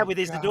 Oh yeah, my with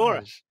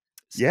Isadora. gosh.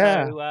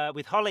 Yeah. So,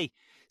 with Holly.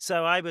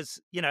 So I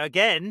was,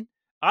 again,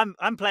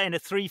 I'm playing a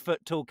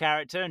 3-foot tall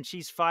character and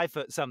she's 5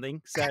 foot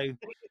something. So,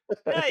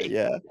 hey,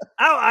 Yeah.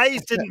 our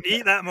eyes didn't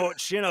meet that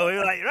much,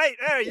 We're like, "Right,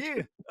 there are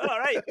you. All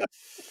right."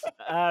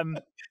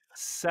 Um,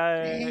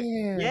 so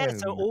yeah,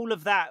 so Damn. all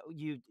of that,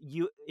 you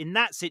in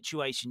that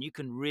situation, you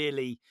can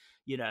really,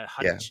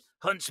 Yeah.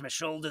 hunch my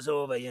shoulders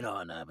over,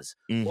 and I was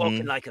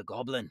walking Mhm. like a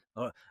goblin,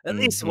 or at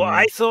least what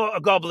I Mhm. thought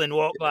a goblin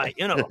walked like.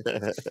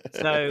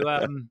 So,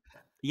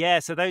 yeah,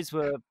 so those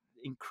were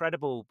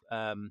incredible,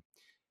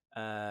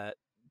 uh,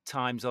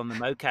 times on the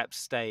mocap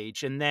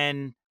stage, and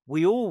then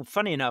we all,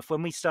 funny enough,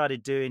 when we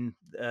started doing,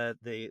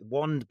 the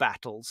wand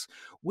battles,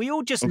 we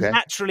all just Okay.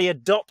 naturally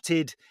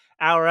adopted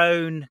our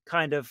own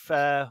kind of,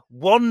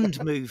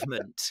 wand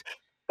movement,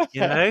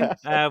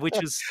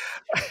 which was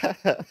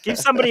give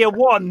somebody a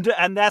wand,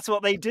 and that's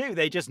what they do.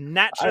 They just I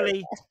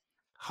naturally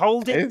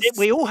hold it. it's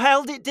We all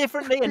held it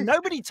differently, and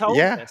nobody told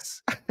yeah.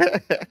 us.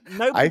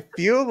 Nobody. I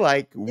feel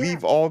like Yeah,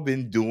 we've all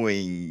been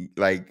doing,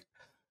 like,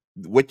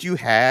 what you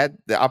had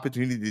the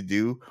opportunity to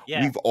do,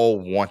 yeah, we've all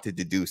wanted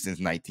to do since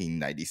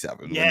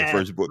 1997 when the yeah.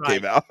 first book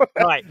Right, came out.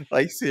 right.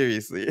 Like,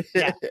 seriously.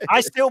 Yeah,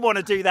 I still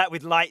wanna do that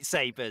with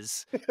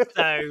lightsabers,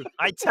 so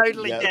I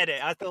totally Yes. get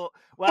it. I thought,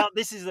 well,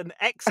 this is an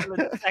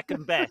excellent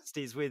second best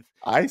is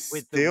I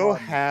with the still wand.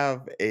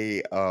 have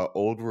a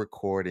old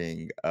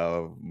recording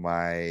of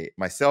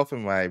myself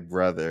and my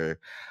brother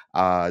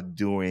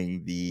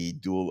doing the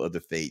Duel of the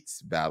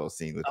Fates battle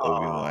scene with Oh,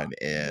 Obi-Wan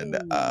and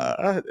ooh,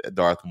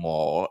 Darth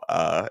Maul.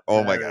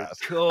 Oh my very gosh.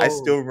 I cool.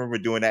 still remember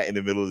doing that in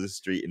the middle of the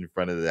street in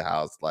front of the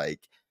house,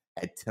 like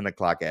at 10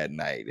 o'clock at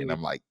night. And Dude,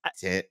 I'm like I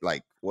 10,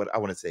 like what I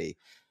want to say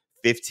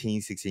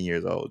 15, 16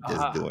 years old,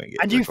 just doing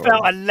it, and you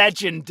felt recording a it.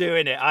 legend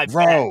doing it, I bet.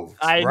 Bro,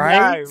 I right?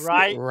 know,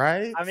 right?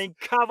 Right? I mean,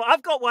 come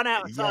I've got one Yeah.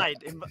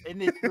 outside in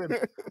this room.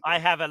 I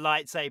have a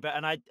lightsaber,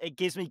 and it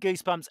gives me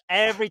goosebumps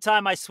every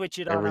time I switch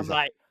it on. Every I'm time.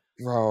 like,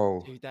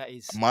 Bro, "Dude, that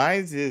is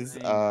mine's is,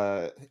 amazing."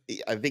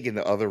 I think in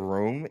the other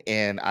room,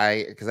 and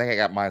because I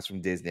got mine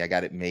from Disney, I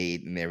got it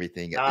made and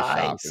everything at the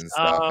shop Nice. and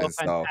stuff, Oh, and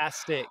so,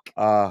 fantastic.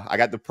 I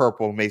got the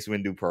purple Mace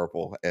Windu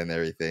purple and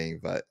everything,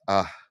 but,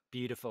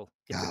 Beautiful.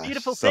 It's a Gosh,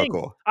 beautiful so thing.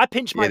 cool. I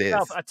pinch It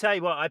myself. is. I tell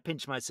you what, I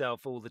pinch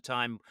myself all the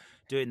time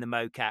doing the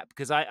mocap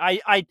because I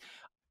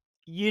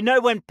you know,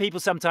 when people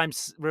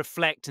sometimes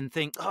reflect and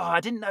think, "Oh, I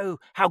didn't know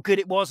how good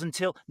it was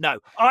until" no,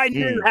 I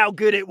knew Mm, how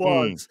good it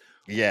mm. was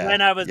Yeah,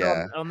 when I was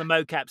yeah. on the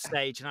mocap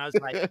stage, and I was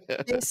like,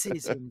 "This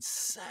is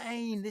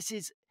insane. This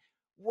is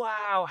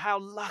wow, how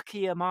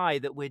lucky am I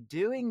that we're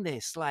doing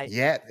this?" Like,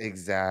 Yeah,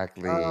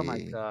 oh my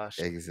exactly.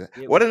 gosh.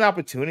 It What was an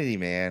opportunity,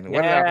 man.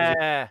 What an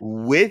opportunity yeah,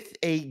 with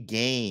a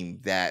game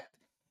that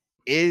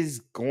is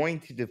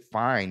going to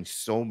define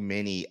so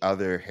many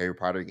other Harry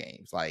Potter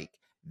games. Like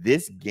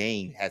this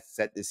game has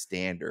set the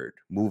standard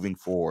moving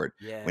forward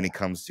yeah, when it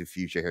comes to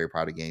future Harry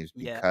Potter games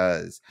yeah,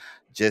 because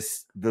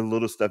just the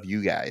little stuff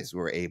you guys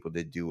were able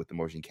to do with the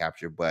motion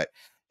capture, but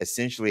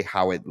essentially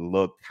how it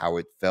looked, how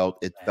it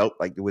yeah, felt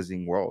like the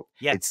Wizarding World.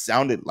 yeah, It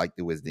sounded like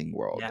the Wizarding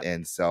World. yeah,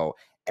 And so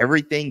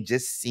everything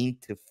just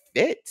seemed to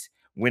fit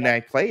when yeah, I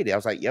played it. I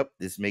was like, yep,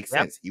 this makes yep,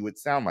 sense. He would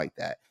sound like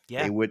that.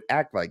 yeah, They would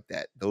act like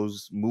that.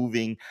 Those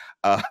moving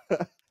uh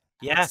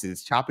yeah,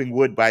 axes chopping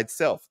wood by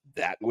itself.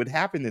 That would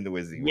happen in the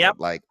Wizarding yep, World.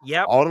 Like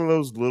yep. all of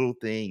those little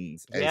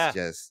things is Yeah.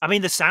 just I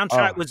mean, the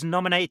soundtrack oh was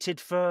nominated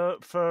for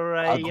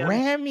a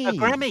a Grammy.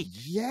 Grammy.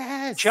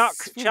 Yes,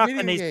 for Chuck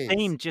and video his games.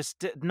 team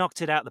just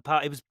knocked it out the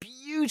park. It was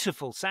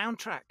beautiful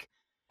soundtrack.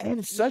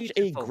 And such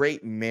a Beautiful.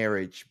 great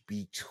marriage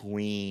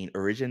between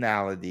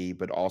originality,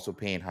 but also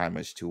paying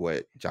homage to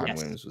what John Yes.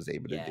 Williams was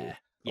able to do. Yeah.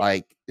 Yeah.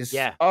 Like it's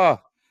Yeah.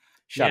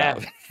 shout Yeah.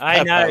 out. I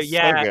That know, was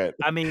so yeah. good.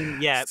 I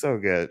mean, yeah. So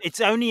good.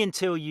 It's only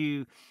until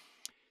you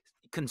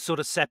can sort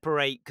of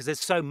separate because there's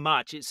so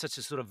much, it's such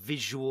a sort of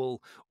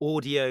visual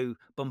audio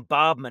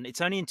bombardment.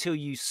 It's only until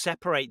you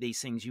separate these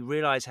things, you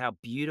realize how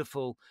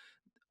beautiful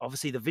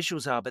obviously the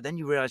visuals are, but then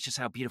you realize just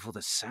how beautiful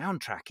the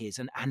soundtrack is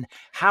and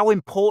how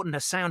important a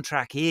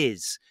soundtrack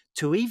is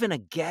to even a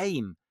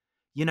game.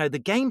 You know, the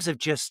games have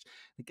just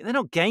they're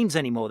not games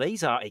anymore.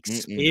 These are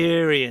Mm-mm.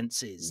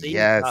 experiences.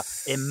 These are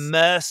Yes.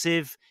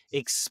 immersive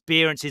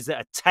experiences that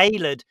are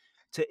tailored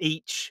to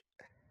each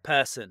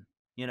person,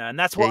 you know, and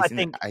that's what I Jason,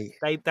 think I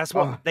that's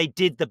what oh they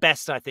did the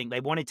best, I think. They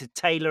wanted to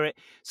tailor it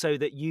so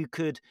that you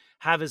could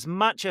have as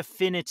much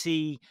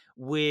affinity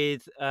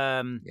with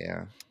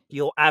yeah.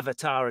 your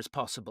avatar as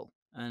possible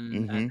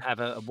and Mhm. have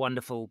a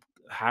wonderful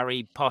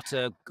Harry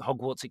Potter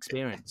Hogwarts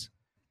experience.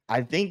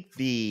 I think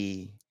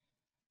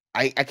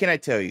I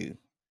cannot tell you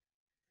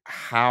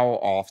how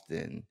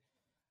often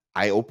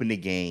I open the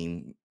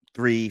game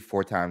 3,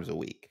 4 times a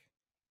week,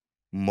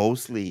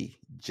 mostly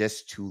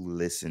just to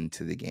listen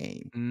to the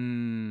game.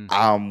 Mm,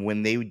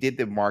 When they did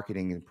the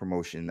marketing and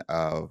promotion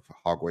of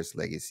Hogwarts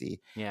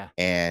Legacy, yeah.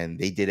 and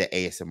they did an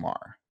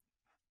ASMR,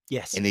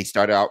 Yes. and they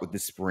started out with the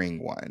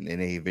spring one,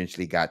 and they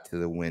eventually got to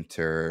the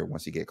winter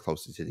once you get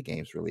closer to the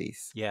game's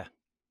release. Yeah.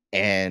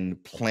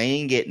 And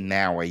playing it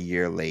now a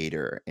year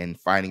later and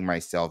finding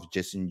myself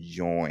just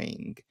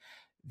enjoying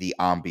the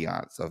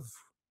ambiance of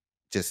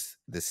just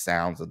the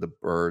sounds of the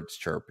birds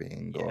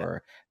chirping Yeah.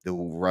 or the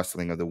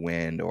rustling of the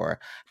wind or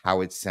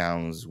how it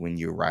sounds when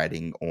you're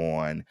riding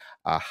on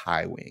a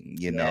high wing,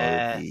 the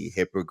Yes.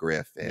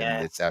 hippogriff and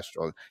the Yes.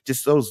 thestral,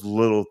 just those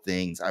little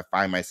things. I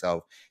find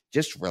myself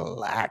just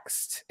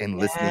relaxed and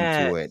listening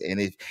to it. Yes. And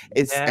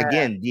it's Yeah.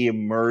 again, the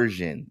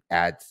immersion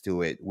adds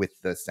to it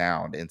with the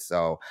sound. And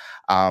so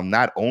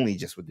not only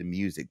just with the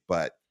music,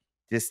 but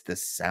just the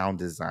sound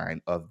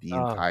design of the Oh,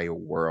 entire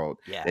world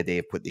yeah. that they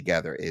have put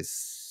together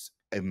is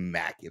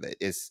immaculate.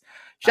 It's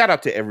shout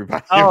out to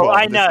everybody Oh,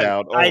 involved in the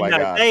sound. Oh I my know.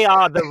 gosh. They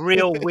are the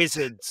real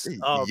wizards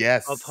of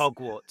Yes.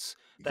 Hogwarts.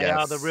 They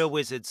are the Yes. real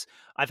wizards.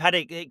 I've had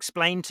it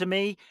explained to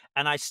me,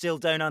 and I still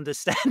don't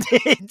understand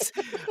it.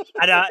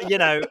 And, you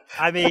know,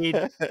 I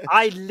mean,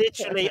 I've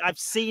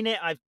seen it.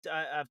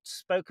 I've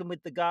spoken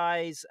with the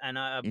guys, and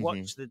I've Mhm.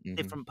 watched the Mhm.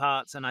 different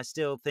parts, and I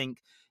still think,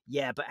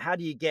 yeah, but how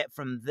do you get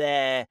from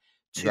there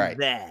to Right.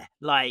 there?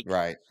 Like,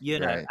 Right. you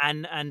know, Right.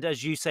 and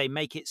as you say,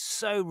 make it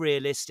so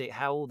realistic.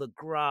 How all the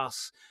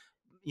grass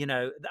you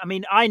know, I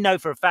mean, I know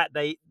for a fact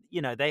they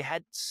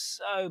had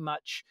so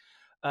much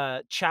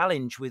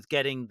challenge with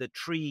getting the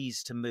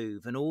trees to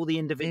move and all the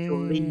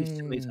individual leaves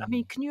to move. I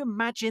mean, Mm. can you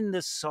imagine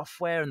the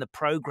software and the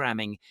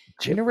programming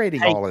it would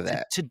Generating take all of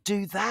that. to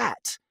do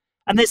that?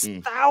 And there's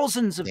Mm.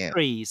 thousands of Yeah.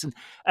 trees and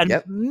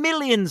Yep.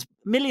 millions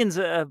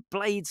of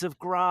blades of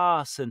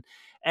grass and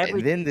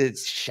And then the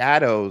everything's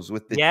shadows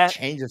with the yeah,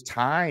 change of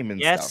time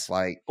and stuff. yes,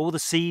 Like all the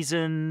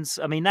seasons.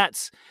 I mean,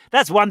 that's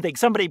one thing.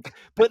 Somebody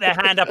put their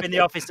hand up in the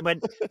office and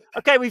went,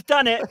 "Okay, we've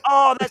done it.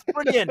 Oh, that's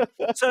brilliant.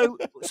 So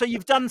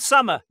you've done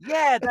summer.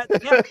 Yeah,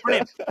 yeah,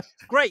 brilliant.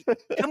 Great.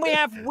 Can we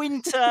have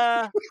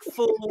winter,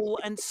 fall,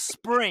 and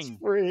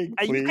spring?" spring,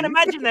 And you can please.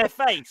 imagine their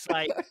face,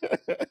 like,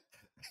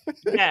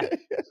 "Yeah,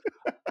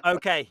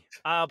 okay,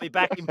 I'll be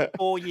back in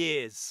 4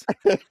 years."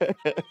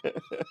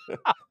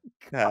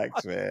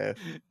 Facts, man.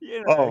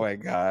 You Oh know? my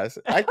gosh.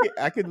 I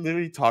could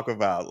literally talk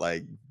about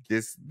like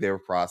this their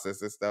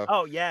process and stuff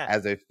Oh, yeah.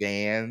 as a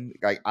fan.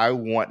 Like I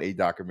want a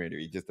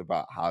documentary just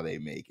about how they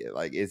make it.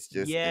 Like it's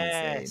just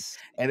insane. Yes.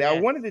 And I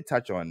Yeah. wanted to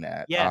touch on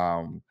that. Yeah.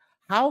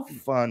 how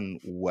fun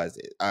was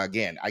it?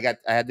 Again, I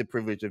had the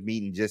privilege of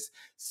meeting just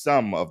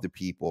some of the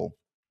people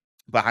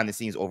behind the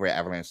scenes over at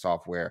Avalanche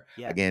Software.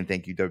 Yeah. Again,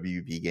 thank you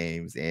WB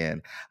Games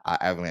and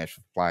Avalanche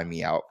for flying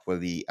me out for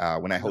the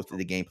when I hosted Wonderful.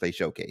 the gameplay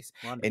showcase.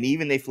 And Wonderful.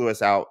 even they flew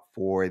us out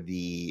for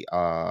the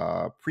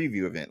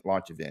preview event,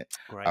 launch event,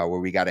 Great. where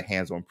we got a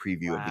hands-on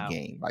preview of the Wow.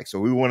 game. Like, so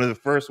we were one of the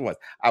first ones.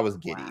 I was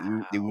giddy.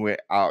 We Wow.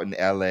 went out in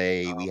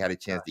LA. Oh We had my a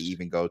chance to gosh.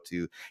 even go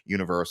to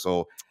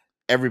Universal.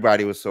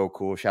 Everybody was so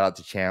cool. Shout out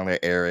to Chandler,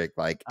 Eric,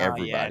 like Oh, yeah,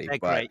 everybody. they're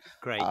But great,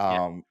 great,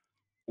 yeah.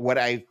 what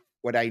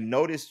I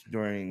noticed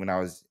during when I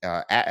was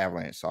at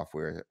Avalanche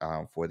Software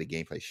for the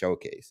gameplay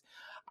showcase,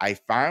 I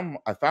found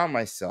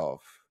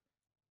myself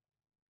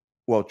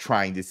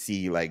trying to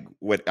see like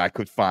what I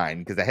could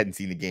find because I hadn't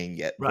seen the game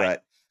yet, Right,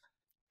 but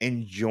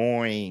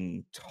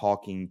enjoying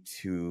talking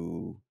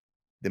to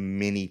the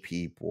many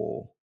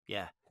people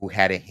yeah. who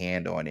had a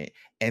hand on it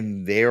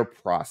and their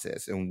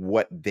process and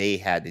what they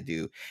had to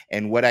do.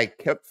 And what I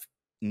kept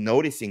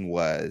noticing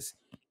was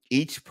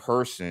each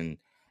person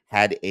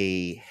had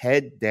a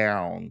head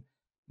down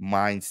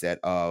mindset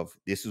of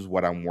this is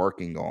what I'm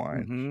working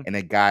on. Mhm. And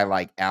a guy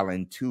like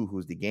Alan too,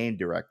 who's the game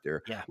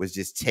director, Yeah, was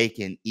just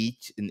taking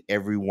each and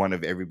every one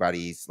of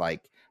everybody's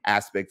like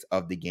aspects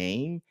of the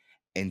game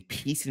and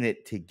piecing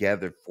it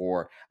together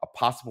for a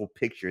possible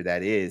picture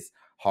that is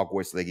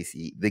Hogwarts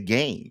Legacy, the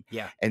game.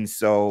 yeah. And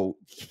so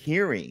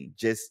hearing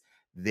just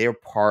their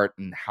part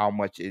and how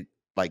much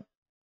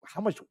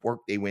how much work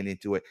they went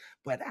into it,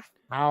 but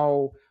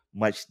how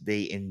much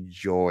they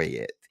enjoy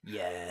it.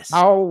 Yes.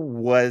 How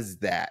was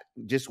that?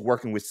 Just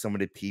working with some of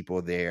the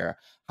people there.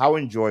 How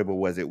enjoyable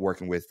was it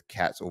working with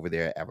cats over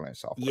there at Avalanche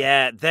Software?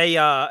 Yeah, they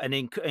are an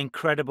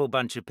incredible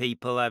bunch of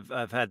people.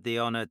 I've had the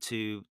honor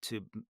to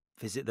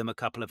visit them a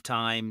couple of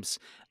times,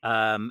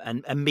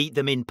 and meet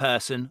them in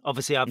person.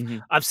 Obviously,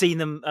 Mhm. I've seen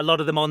them a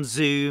lot of them on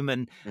Zoom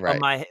and on Right.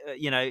 my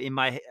in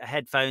my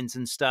headphones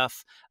and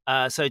stuff.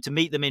 So to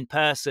meet them in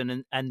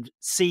person and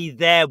see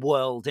their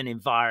world and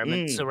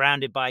environment Mm.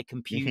 surrounded by Mhm.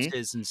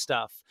 computers and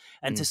stuff,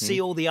 and to see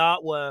Mhm. all the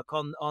artwork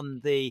on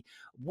the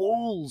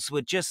walls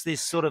with just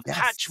this sort of Yes.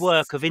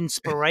 patchwork of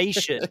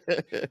inspiration.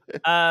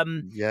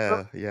 Um, but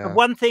Yeah, the yeah.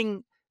 one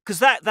thing, because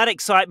that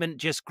excitement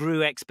just grew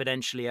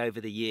exponentially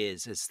over the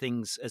years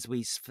as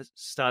we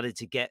started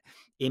to get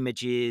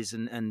images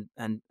and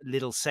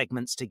little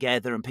segments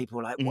together, and people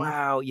were like, Mhm.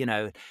 "Wow,"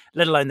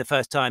 let alone the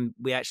first time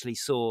we actually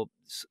saw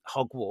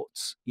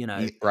Hogwarts,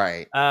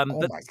 Right. Oh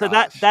But my so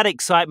that gosh. that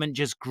excitement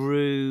just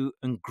grew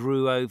and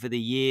grew over the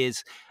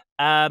years,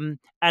 and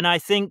I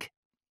think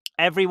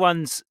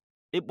everyone's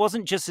it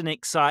wasn't just an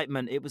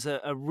excitement, it was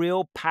a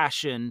real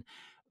passion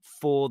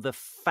for the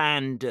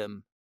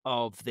fandom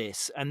of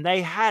this. And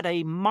they had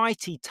a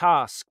mighty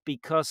task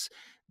because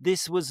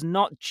this was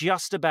not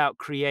just about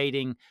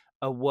creating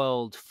a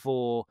world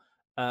for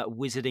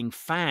wizarding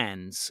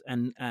fans,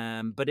 and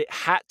but it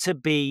had to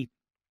be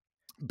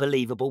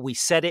believable. We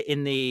said it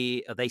in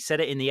the they said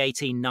it in the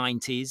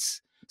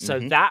 1890s, so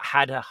Mhm. that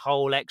had a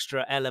whole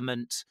extra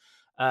element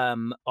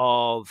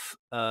of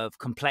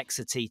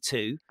complexity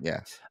too.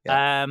 Yes. Yep.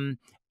 um,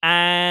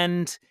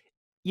 and,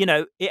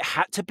 it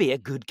had to be a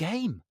good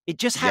game. It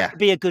just had Yeah. to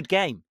be a good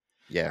game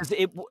Yeah. 'cause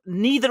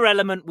neither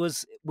element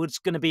was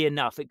gonna be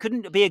enough. It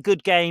couldn't be a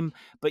good game,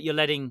 but you're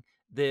letting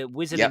the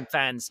Wizarding Yep.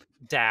 fans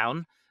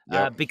down,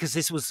 Yep. because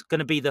this was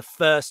gonna be the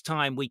first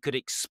time we could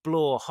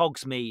explore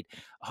Hogsmeade,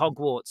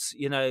 Hogwarts,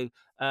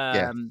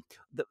 Yeah.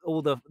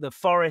 all the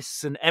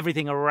forests and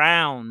everything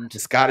around. The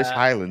Scottish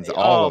Highlands,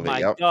 all Oh of it. my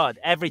Yep. god,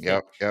 everything.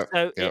 Yep. Yep.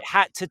 So it Yep.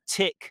 had to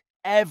tick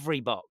every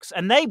box,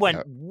 and they went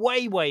Yep.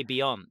 way, way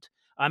beyond.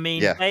 I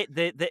mean, Yeah.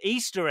 the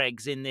Easter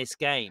eggs in this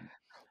game,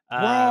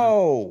 um,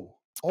 Bro.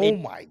 Oh it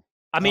my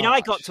I mean,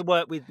 I got gosh. to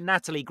work with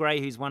Natalie Gray,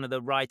 who's one of the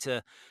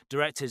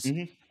directors,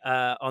 Mhm.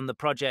 on the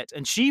project,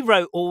 and she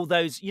wrote all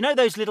those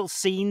those little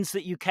scenes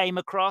that you came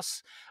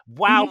across?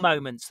 Wow Mhm.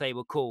 moments, they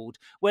were called,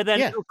 where then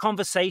Yeah. little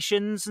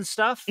conversations and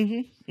stuff.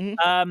 Mhm.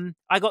 Mhm.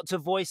 I got to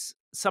voice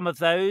some of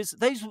those.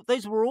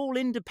 Those were all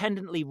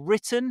independently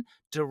written,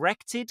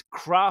 directed,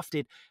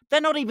 crafted. They're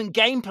not even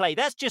gameplay.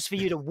 That's just for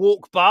you to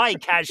walk by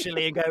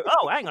casually and go,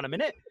 "Oh, hang on a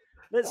minute.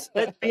 Let's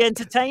be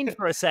entertained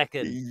for a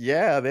second."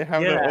 Yeah, they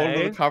have You their own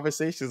little know?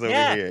 conversations over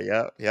Yeah. here.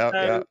 Yep. Yep.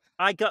 So Yep.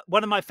 I got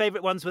one of my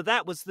favorite ones with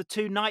that was the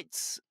two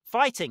knights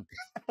fighting,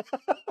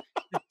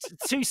 the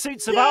two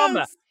suits of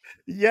armor.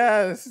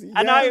 Yes. Yes.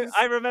 And I Yes.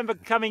 remember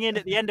coming in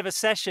at the end of a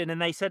session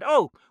and they said,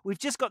 "Oh, we've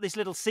just got this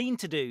little scene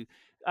to do.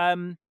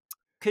 Um,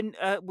 can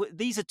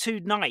these are two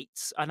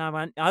knights?" And I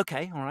went,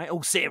 "Okay, all right,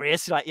 all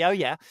serious, like, yeah, oh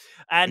yeah."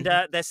 And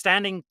Mhm. they're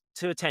standing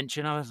to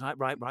attention. I was like,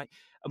 "Right, right."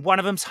 And one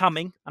of them's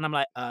humming, and I'm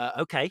like,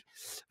 "Okay,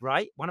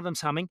 right." One of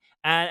them's humming,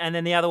 and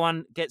then the other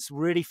one gets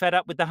really fed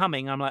up with the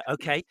humming. I'm like,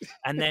 "Okay,"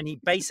 and then he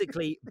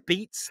basically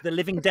beats the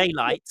living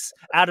daylights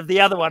out of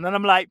the other one, and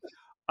I'm like,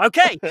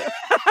 "Okay,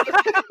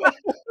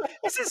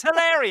 this is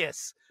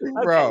hilarious." Okay,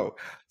 Bro,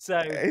 so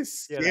it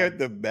you know, scared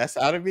the mess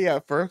out of me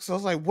at first. I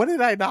was like, "What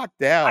did I knock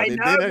down?" I And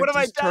know. then I What have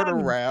I just turn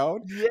done?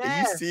 around and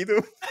you Yeah. see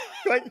them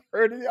like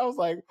hurting. I was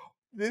like,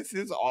 this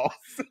is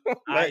awesome.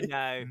 I Like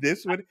know.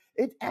 this one,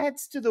 it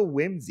adds to the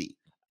whimsy.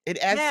 It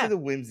adds to Yeah, the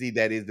whimsy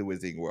that is the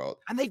Wizarding World.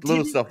 and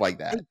Little stuff like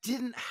they that.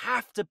 didn't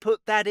have to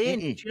put that in.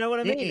 Do Mm-mm, you know what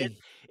I mean? mm-mm,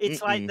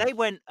 It's like mm-mm. they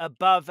went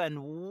above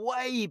and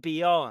way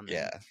beyond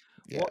Yeah,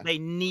 what yeah, they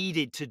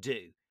needed to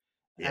do.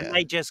 And yeah,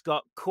 they just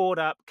got caught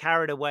up,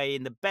 carried away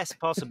in the best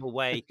possible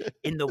way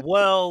in the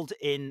world,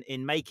 in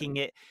making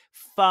it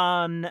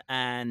fun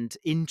and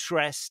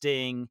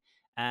interesting.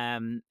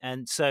 And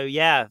so,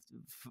 yeah,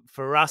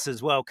 for us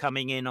as well,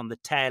 coming in on the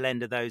tail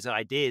end of those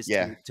ideas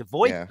yeah, to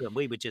voice yeah. them,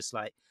 we were just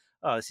like,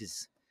 "Oh, this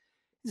is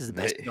the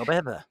best They, job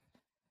ever,"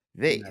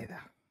 you know?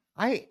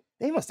 they,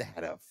 they must have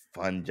had a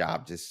fun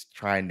job just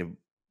trying to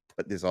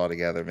put this all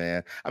together,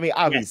 man. I mean,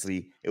 Yes.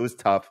 obviously, it was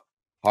tough,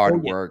 Oh,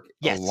 hard yeah. work,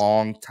 a Yes.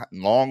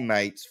 long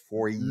nights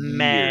for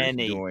years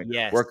Many. doing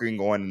Yes. working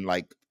on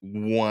like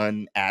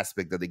one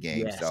aspect of the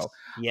game. Yes. So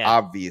Yeah.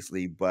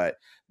 obviously, but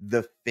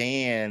the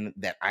fan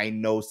that I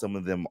know some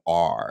of them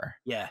are,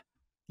 Yeah.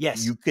 Yes.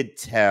 you could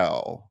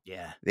tell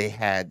Yeah. they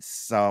had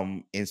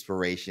some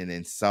inspiration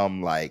and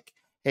some like,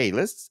 hey,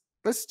 let's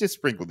just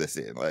sprinkle this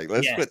in. Like,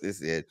 let's Yes. put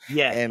this in.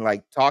 Yes. And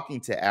like talking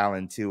to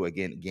Alan too,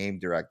 again, game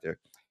director,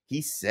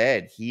 he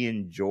said he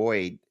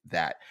enjoyed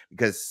that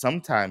because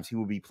sometimes he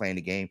will be playing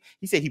the game.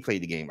 He said he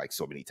played the game like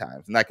so many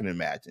times, and I can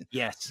imagine.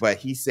 Yes. But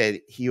he said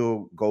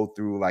he'll go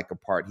through like a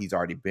part he's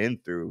already been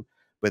through,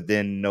 but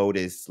then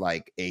notice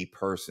like a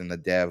person, a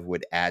dev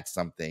would add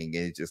something,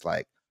 and it's just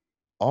like,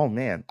 oh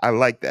man, I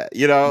like that.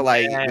 You know,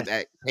 like Yes.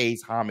 that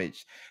pays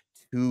homage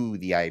to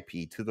the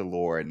IP, to the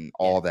lore, and Yes.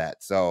 all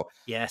that. So,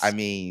 I Yes.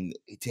 mean,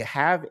 to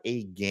have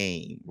a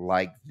game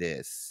like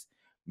this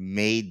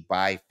made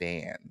by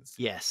fans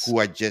Yes. who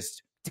are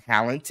just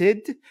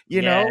talented,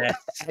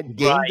 Yes. at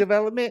game Right.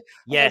 development,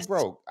 I'm like, Yes.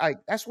 bro,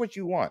 that's what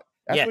you want.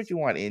 That's what Yes. you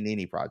want in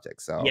any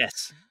project. So,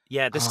 Yes.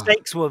 Yeah, the ah,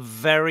 stakes were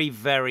very,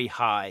 very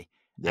high,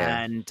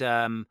 yeah, and,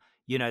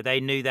 they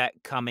knew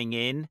that coming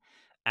in,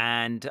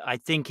 and I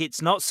think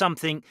it's not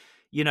something,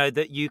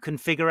 that you can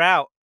figure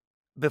out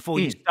before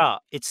you mm,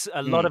 start. It's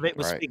a lot of it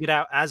was right, figured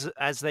out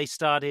as they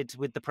started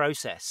with the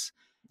process.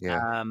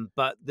 yeah,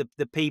 But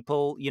the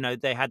people,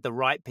 they had the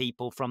right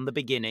people from the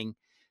beginning,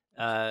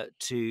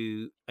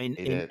 to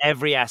they in did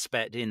every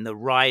aspect, in the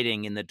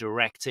writing, in the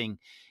directing,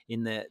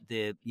 in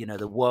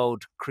the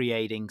world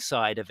creating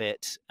side of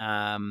it,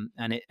 and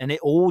it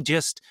all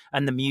just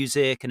and the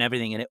music and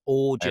everything, and it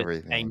all just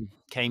everything.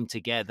 came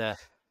together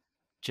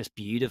just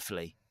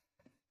beautifully.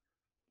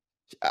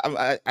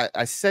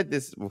 I said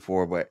this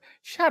before, but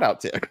shout out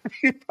to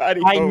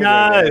everybody I over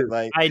there, know, man.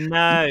 Like I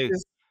you know.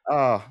 just,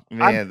 oh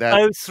I'm man,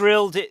 that's so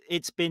thrilled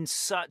it's been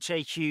such a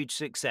huge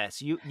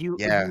success.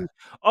 yeah,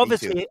 You me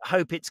too. obviously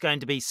hope it's going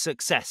to be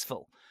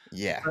successful,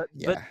 Yeah, but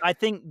yeah. I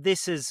think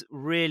this has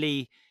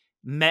really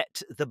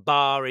met the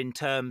bar in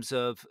terms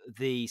of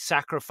the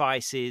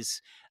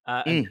sacrifices,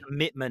 and Mm,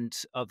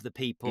 commitment of the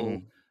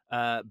people,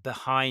 mhm,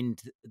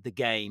 behind the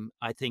game.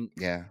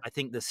 yeah, I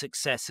think the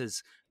success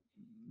has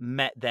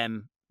met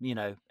them,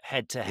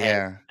 head to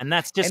head, yeah. and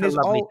that's just And a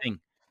lovely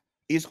thing.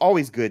 it's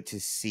always good to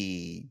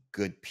see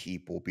good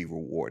people be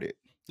rewarded.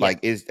 Yeah, Like,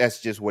 is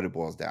that's just what it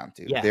boils down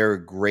to. yeah, They're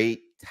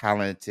great,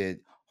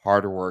 talented,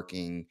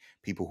 hardworking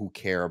people who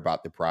care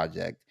about the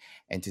project,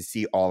 and to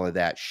see all of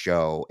that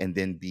show and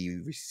then be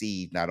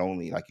received not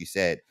only, like you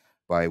said,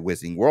 by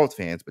Wizarding World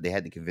fans, but they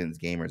had to convince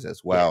gamers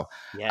as yes, well.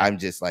 yeah, I'm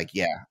just like,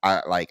 yeah,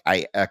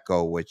 I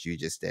echo what you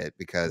just did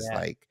because yeah,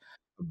 like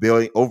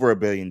over $1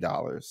 billion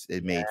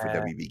it made for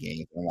yeah, WB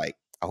Games. And like,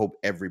 I hope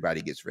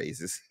everybody gets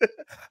raises.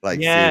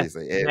 Like, yeah,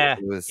 seriously, yeah,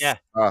 it was,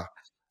 yeah.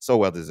 so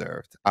well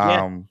deserved.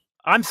 Yeah.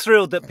 I'm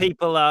thrilled that Yeah.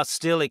 people are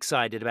still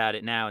excited about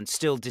it now and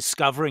still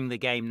discovering the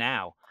game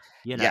now.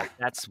 Yeah.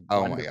 That's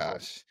Oh my wonderful,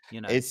 gosh.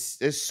 you know? It's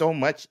there's so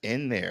much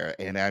in there,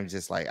 and I'm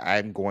just like,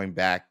 I'm going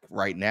back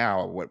right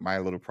now. What my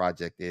little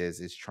project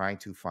is trying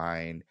to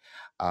find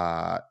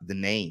the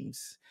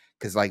names.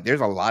 Because like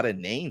there's a lot of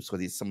names for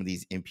these some of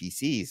these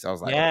NPCs. So I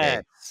was like,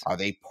 okay, Yes. are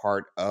they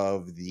part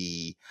of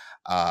the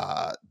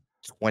uh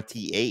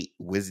 28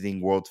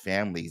 Wizarding World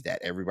families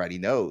that everybody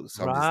knows?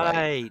 So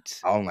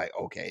Right. I'm like,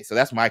 okay, so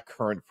that's my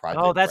current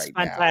Oh, project that's right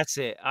now.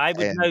 fantastic. I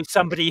would And know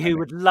I'm somebody who excited.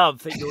 would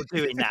love that you're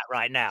doing that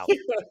right now,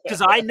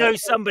 because I know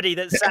somebody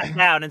that sat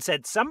down and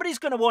said, "Somebody's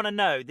gonna wanna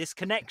know this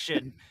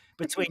connection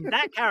between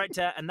that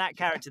character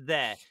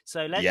there.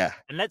 So Yeah.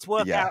 let's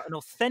work Yeah. out an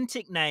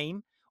authentic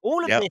name."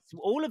 Yep.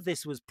 All of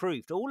this was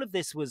proofed. All of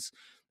this was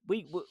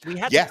we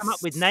had to come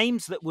up with Yes.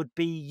 names that would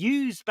be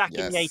used back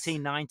in the Yes.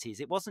 1890s.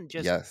 It wasn't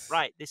just, Yes.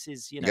 right, this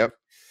is, Yep.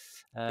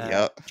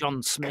 Yep.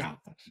 John Smith,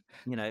 Gosh.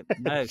 no,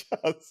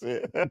 That's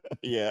it.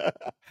 Yeah.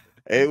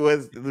 It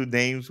was the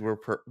names were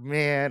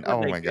man, weren't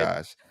oh they my good?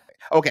 gosh.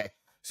 Okay.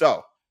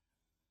 So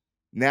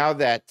now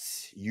that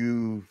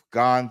you've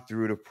gone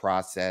through the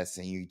process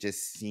and you're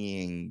just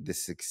seeing the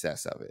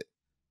success of it,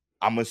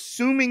 I'm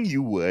assuming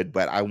you would,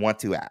 but I want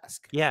to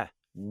ask, Yeah.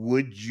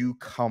 would you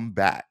come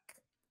back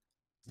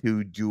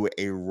to do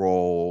a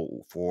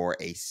role for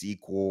a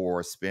sequel or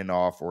a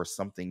spinoff or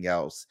something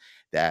else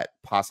that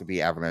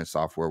possibly Avalanche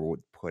Software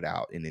would put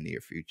out in the near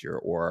future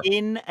or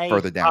In a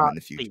further down in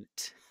the future.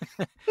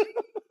 heartbeat.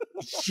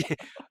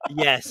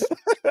 Yes.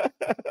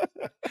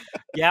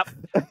 Yep.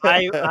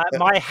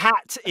 My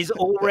hat is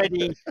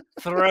already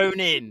thrown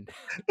in.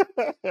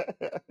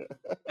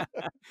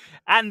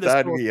 And the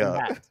Sign me sporting up.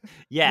 hat.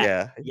 Yeah,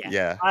 Yeah,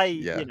 yeah. yeah,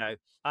 yeah. You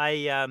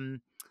know,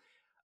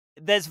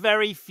 there's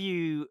very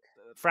few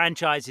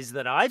franchises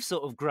that I've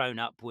sort of grown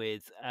up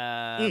with,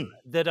 that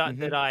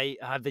Mhm. I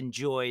have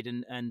enjoyed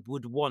and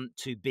would want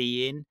to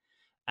be in.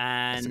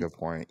 That's a And, good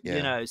point, you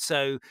yeah. know,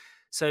 so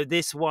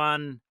this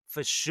one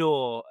for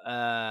sure,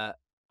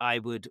 I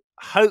would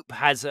hope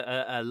has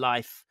a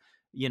life,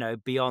 you know,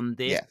 beyond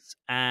this. Yes,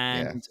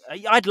 And,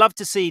 yes. I'd love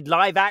to see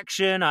live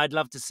action. I'd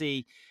love to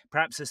see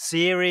perhaps a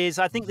series.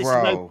 I think this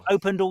has Bro.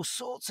 opened all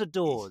sorts of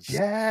doors,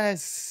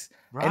 Yes,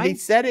 and they right?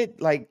 said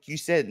it like you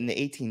said in the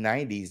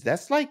 1890s.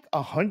 That's like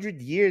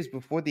 100 years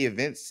before the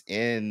events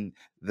in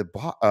the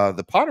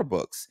Potter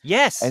books.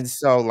 Yes. And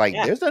so, like,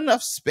 Yeah. there's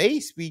enough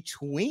space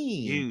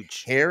between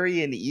Huge.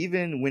 Harry and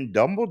even when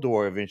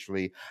Dumbledore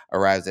eventually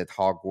arrives at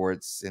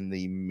Hogwarts in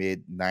the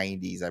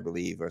mid-90s, I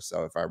believe, or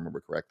so, if I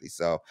remember correctly.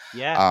 So,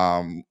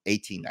 Yeah.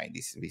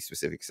 1890s to be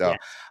specific. So,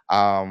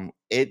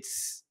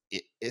 Yes.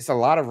 it's a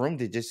lot of room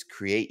to just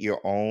create your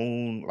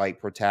own like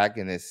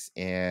protagonists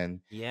and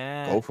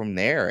Yeah. go from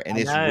there. And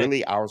I it's know.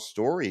 really our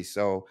story.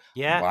 So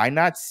Yeah. why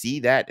not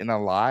see that in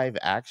a live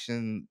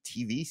action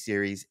TV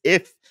series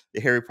if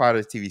the Harry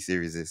Potter TV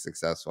series is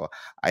successful?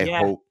 I Yeah.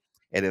 hope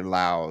it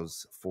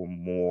allows for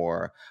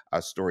more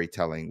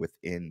storytelling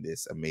within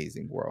this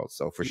amazing world.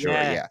 So for sure,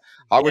 Yeah. yeah. Yeah.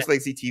 Hogwarts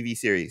Legacy TV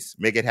series.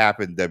 Make it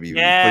happen, WB.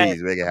 Yeah.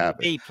 Please make it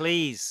happen. WB,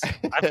 please.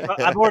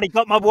 I've already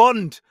got my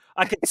wand.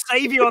 I could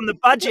save you on the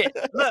budget.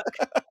 Look.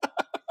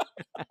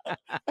 I've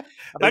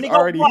It's only got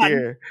already one.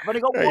 here. I've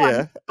only got one,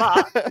 Yeah.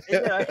 but,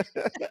 you know.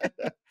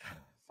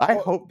 Well, I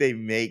hope they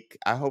make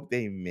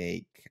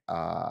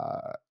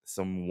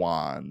some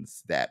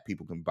wands that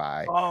people can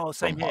buy oh,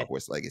 from same here.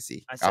 Hogwarts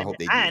Legacy. I Same hope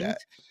here. they do that.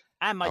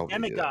 And I my hope they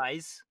do that.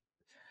 demiguise, I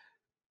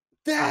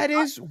That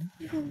is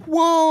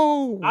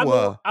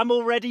whoa. I'm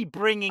already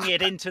bringing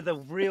it into the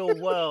real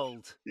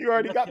world. You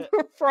already Look got at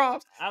the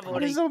props. I've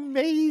That is already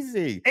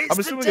amazing. It's I'm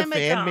the assuming a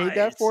fan made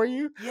that demiguise. for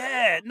you.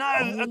 Yeah, no,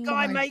 a Oh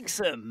guy my makes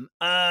them.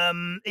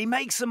 He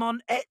makes them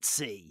on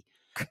Etsy.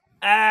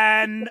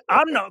 And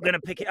I'm not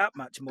gonna pick it up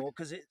much more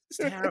because it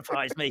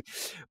terrifies me.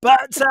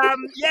 But,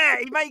 yeah,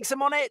 he makes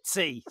them on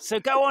Etsy. So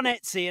go on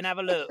Etsy and have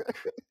a look.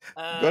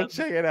 Go Um,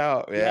 check it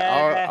out, man.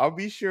 yeah, I'll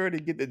be sure to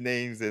get the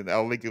names and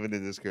I'll link them in the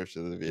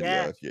description of the video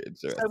yeah. if you're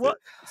So interested. what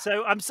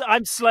so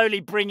I'm slowly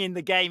bringing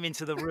the game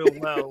into the real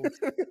world.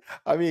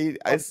 I mean,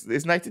 Um,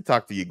 it's nice to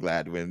talk to you,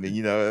 Gladwin. And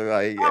you know,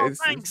 like oh,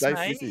 it's thanks, nice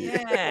to mate. see you.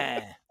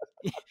 Yeah.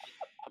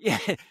 Yeah.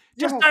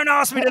 Just Yo, don't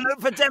ask me to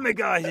look for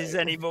demiguises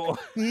anymore.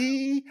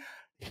 he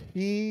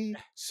he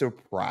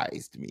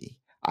surprised me.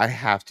 I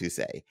have to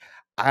say,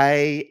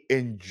 I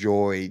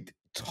enjoyed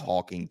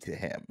talking to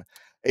him.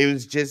 It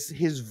was just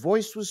his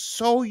voice was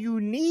so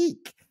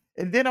unique.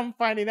 And then I'm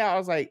finding out, I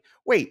was like,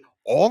 wait,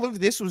 all of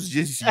this was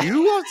just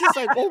you? I was just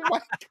like, oh my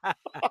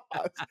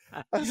gosh.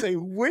 I was like,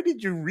 where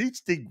did you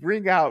reach to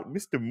bring out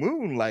Mr.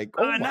 Moon? Like,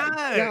 oh I my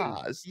know.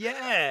 gosh.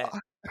 Yeah. Uh,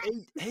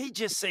 He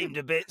just seemed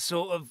a bit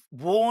sort of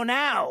worn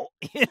out,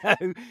 you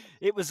know?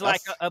 It was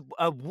like That's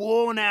a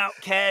worn out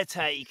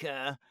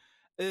caretaker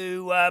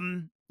who,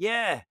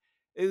 yeah,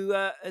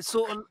 who,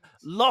 sort of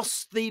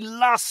lost the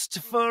lust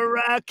for,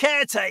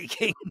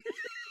 caretaking.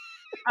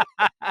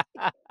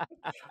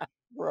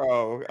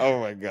 bro. Oh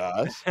my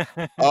gosh.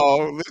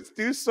 Oh, let's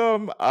do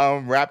some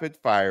rapid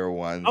fire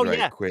ones Oh, right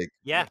yeah. quick.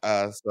 Yeah.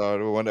 So I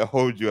don't want to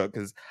hold you up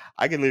because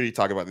I can literally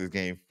talk about this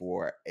game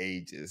for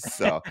ages.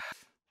 So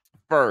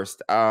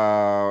first,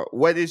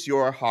 what is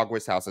your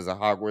Hogwarts house as a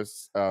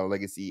Hogwarts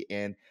Legacy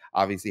and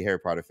obviously Harry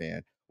Potter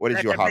fan? What is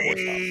Let your it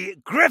Hogwarts house? be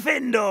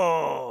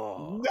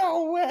Gryffindor.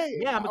 No way.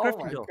 Yeah, I'm a Oh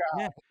my Gryffindor.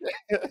 Yeah,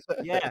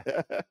 yeah.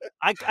 god.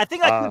 I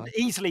think I could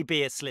easily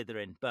be a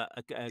Slytherin, but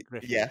a Gryffindor.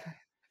 Yeah.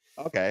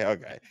 Okay,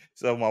 okay.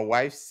 So my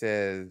wife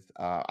says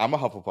I'm a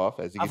Hufflepuff,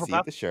 as you can see Hufflepuff?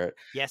 at the shirt.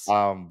 Yes.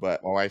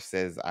 But my wife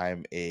says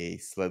I'm a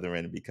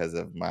Slytherin because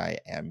of my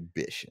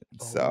ambition.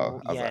 So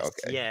Oh, I was like, yes,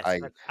 okay,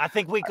 yes. I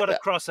think we got a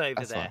crossover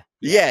that's fine. there.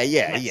 Yeah.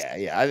 Yeah, yeah, Yes. yeah,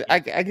 yeah. Yeah. I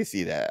can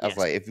see that. I was Yes.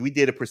 like, if we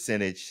did a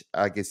percentage,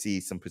 I could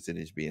see some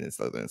percentage being in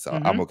Slytherin. So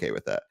I'm Mhm. okay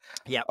with that.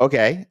 Yep.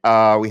 Okay.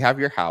 We have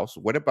your house.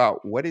 What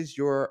is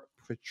your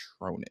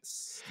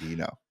Patronus? Do you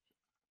know?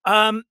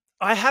 Um,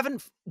 I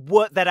haven't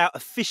worked that out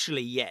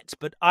officially yet,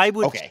 but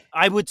Okay.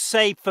 I would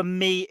say for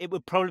me it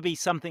would probably be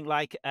something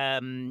like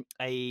a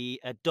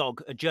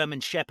dog, a German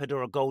Shepherd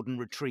or a Golden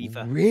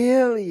Retriever.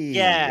 Really?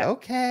 Yeah.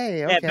 Okay,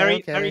 Yeah, okay, very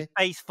okay.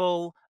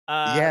 faithful,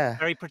 Yeah.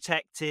 very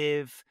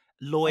protective,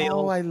 Oh,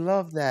 loyal. I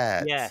love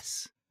that.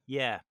 Yes.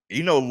 Yeah.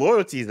 You know,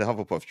 loyalty is the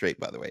Hufflepuff trait,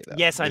 by the way, though.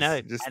 Yes, I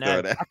know. Just I throw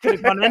know. that. I could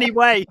have gone any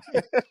way.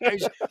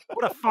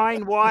 What a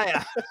fine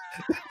wire.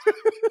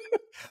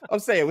 I'm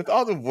saying with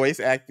all the voice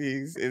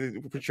actings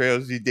and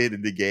portrayals you did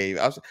in the game,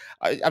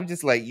 I'm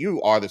just like,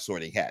 you are the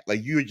Sorting Hat.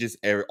 Like you're just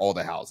all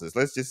the houses.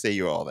 Let's just say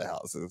you're all the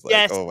houses. Like,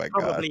 Yes, oh my god,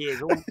 probably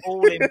is.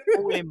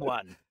 All in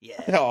one.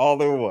 Yeah.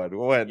 all in one.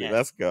 One. Yes.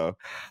 Let's go.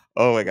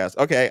 Oh my gosh.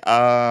 Okay.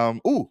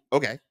 Ooh.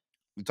 Okay.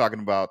 We're talking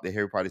about the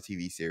Harry Potter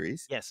TV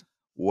series. Yes.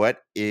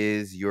 What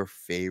is your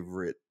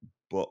favorite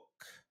book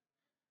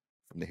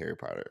from the Harry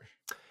Potter?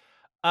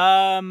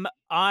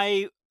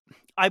 I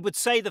would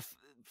say the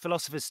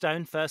Philosopher's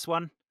Stone, first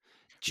one.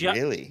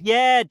 Really?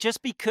 Yeah,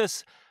 just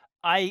because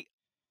I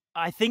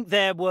think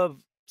there were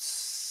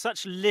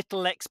such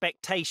little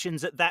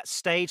expectations at that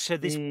stage, so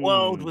this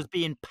world was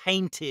being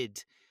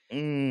painted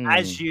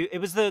as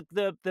it was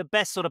the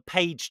best sort of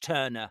page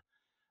turner.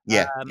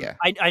 Yeah. Yeah.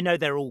 I know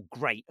they're all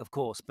great, of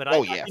course, but I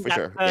Oh yeah, think for that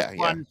sure. first Yeah. Yeah.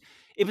 one,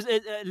 it was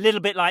a little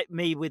bit like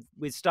me with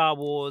Star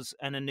Wars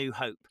and A New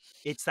Hope.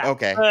 It's that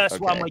Okay. first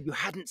one Okay. where you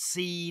hadn't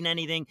seen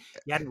anything,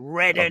 you hadn't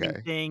read Okay.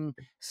 anything,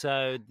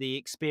 so the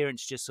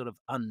experience just sort of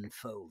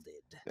unfolded.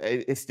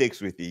 It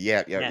sticks with you.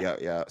 Yeah. Yeah. Yeah. Yeah.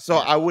 Yeah. So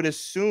Yeah. I would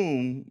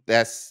assume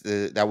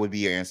that would be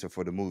your answer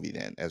for the movie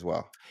then as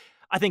well.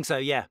 I think so,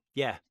 yeah.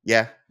 Yeah.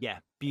 Yeah. Yeah.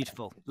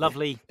 Beautiful.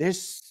 Lovely.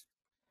 There's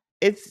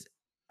it's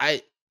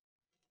I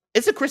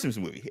It's a Christmas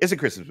movie. It's a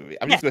Christmas movie.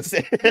 I'm Yeah. just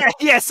gonna say.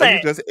 Yeah, I'm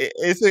say just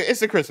gonna say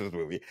it's a Christmas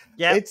movie.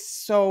 Yep. It's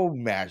so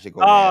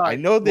magical, Oh, man. I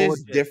know there's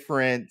gorgeous.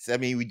 different. I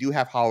mean, we do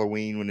have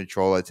Halloween when the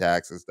troll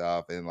attacks and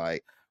stuff, and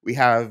like we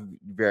have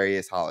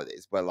various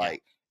holidays, but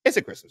like it's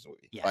a Christmas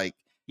movie. Yeah. Like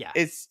Yeah.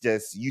 it's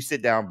just you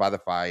sit down by the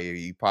fire,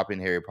 you pop in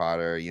Harry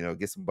Potter,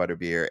 get some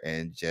butterbeer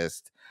and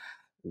just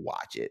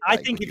watch it. I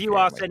like, think with if your you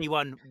ask family.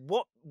 anyone,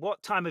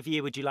 what time of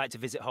year would you like to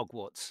visit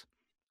Hogwarts?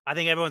 I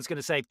think everyone's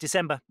gonna say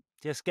December.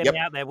 Just get me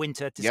Yep. out there,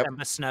 winter, Yep.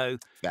 December, snow,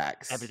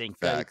 Facts. everything.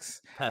 Go.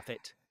 Facts.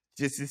 Perfect.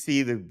 Just to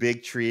see the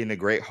big tree in the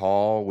Great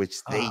Hall,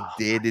 which they Oh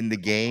did in the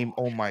game.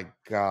 Oh my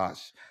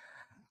gosh.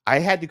 I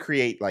had to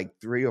create like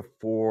 3 or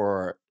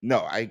 4.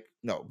 No,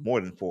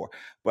 more than 4.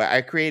 But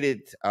I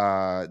created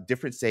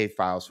different save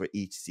files for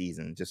each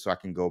season just so I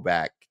can go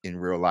back in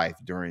real life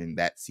during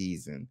that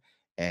season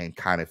and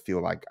kind of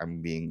feel like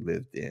I'm being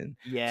lived in.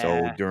 So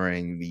Yeah.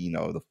 during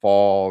the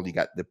fall, you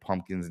got the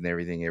pumpkins and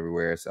everything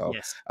everywhere. So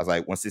Yes. I was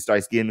like, once it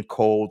starts getting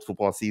cold,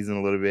 football season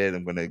a little bit,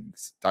 I'm gonna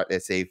start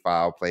that save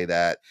file, play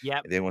that.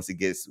 Yep. And then once it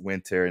gets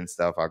winter and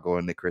stuff, I'll go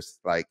into Christmas.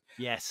 Like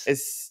Yes.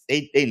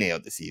 they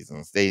nailed the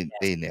seasons. They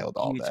nailed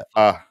all Beautiful.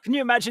 that. Can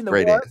you imagine the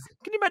Great work? answer.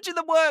 Can you imagine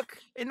the work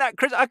in that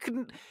Chris? I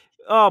couldn't.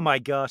 Oh my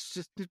gosh!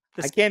 Just the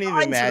I can't even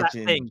size of that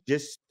imagine thing.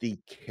 just the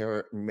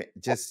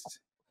just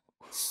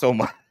so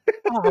much.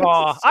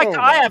 Oh, So I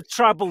much. have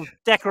trouble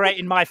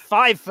decorating my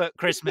 5-foot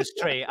Christmas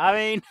tree. I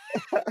mean,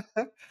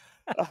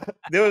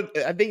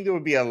 I think there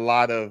would be a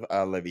lot of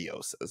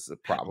Leviosas,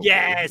 probably.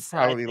 yes,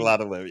 I Probably a think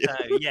lot of Leviosa.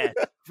 so. Yeah,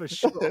 for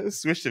sure.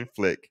 Swish and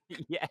flick.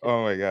 Yeah.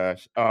 Oh my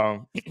gosh.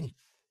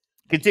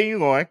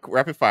 Continue on,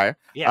 rapid fire.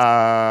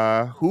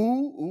 Yes.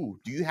 Who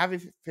do you have a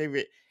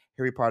favorite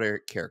Harry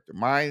Potter character?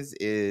 Mine's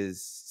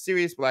is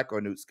Sirius Black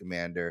or Newt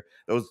Scamander.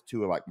 Those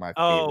two are like my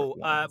favorite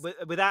ones.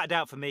 Without a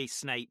doubt, for me,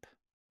 Snape.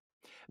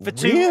 For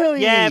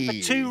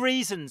Really? 2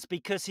 reasons.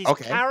 Because his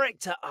Okay.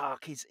 character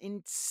arc is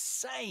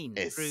insane.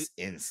 It's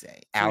insane.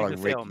 through Alan the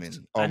films.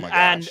 Rickman. Oh and, my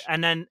gosh.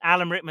 And then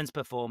Alan Rickman's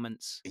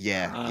performance.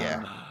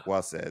 Yeah.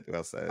 Well said.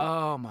 Well said.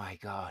 Oh my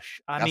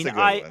gosh! I That's mean, a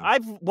good one.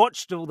 I've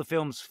watched all the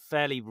films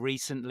fairly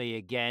recently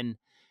again,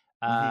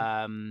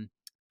 Mhm.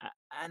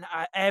 and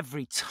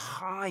every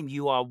time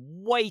you are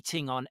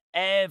waiting on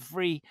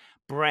every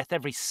breath,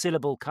 every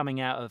syllable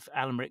coming out of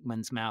Alan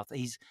Rickman's mouth.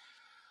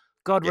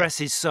 God Yeah. rest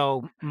his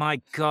soul.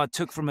 My God,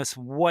 took from us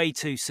way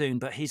too soon.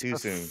 But his Too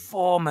soon.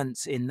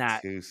 performance in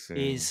that Too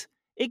soon.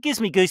 it gives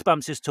me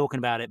goosebumps just talking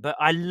about it. But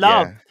I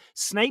love Yeah.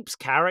 Snape's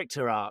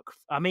character arc.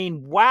 I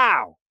mean,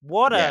 wow,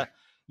 what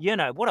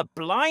Yeah. what a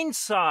blind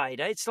side.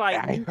 It's like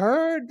I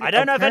heard. I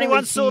don't know if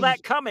anyone saw apparently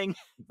that coming.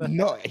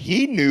 No,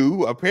 he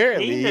knew.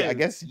 Apparently, I knew.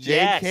 guess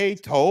Yes. J.K.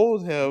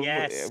 told him,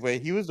 Yes. but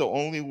he was the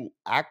only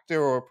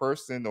actor or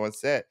person on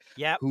set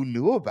Yep. who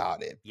knew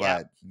about it.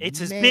 Yep. But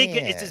It's as man.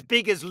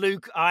 big as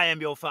Luke, I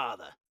am your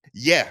father.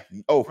 Yeah.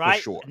 Oh, for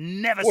Right? sure.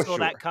 Never For saw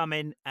that sure.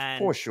 coming. And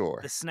For sure.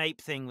 the Snape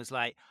thing was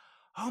like,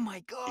 oh my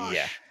gosh.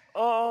 Yeah.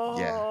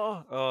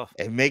 Oh. Oh.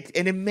 It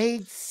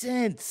made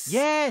sense.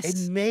 Yes.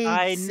 It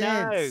made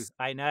sense.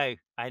 I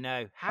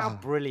know. How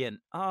brilliant.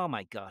 Oh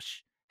my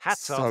gosh.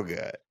 Hats So off.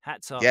 good.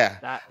 Hats off. Yeah.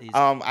 That is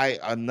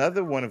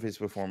Another one of his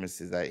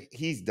performances that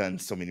he's done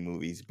so many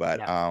movies, but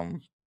Yeah.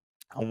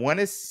 I want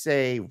to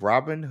say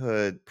Robin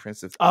Hood,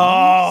 Prince of Thieves.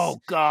 Oh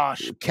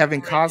gosh. Kevin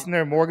Brilliant.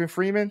 Costner, Morgan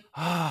Freeman.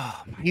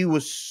 Oh my, He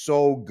was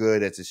so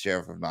good as the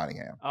Sheriff of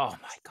Nottingham. oh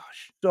my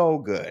gosh. So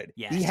good.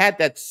 Yes. He had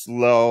that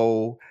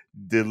slow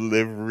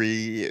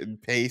delivery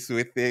and pace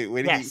with it.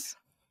 Yes.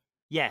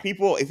 Yes.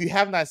 People, if you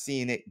have not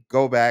seen it,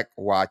 go back,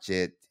 watch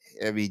it.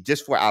 I mean,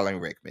 just for Alan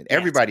Rickman. Yes.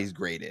 Everybody's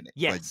great in it,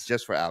 but Yes.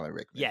 just for Alan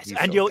Rickman. Yes, He's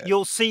and so good.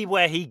 you'll see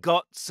where he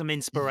got some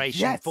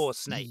inspiration for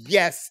Snape.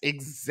 Yes,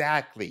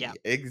 exactly. Yep.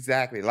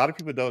 Exactly. A lot of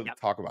people don't Yep.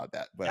 talk about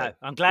that, No, but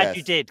I'm glad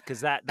you yes. did,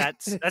 because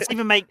that's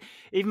even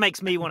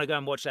makes me want to go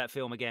and watch that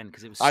film again,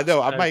 because it was I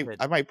know. so good.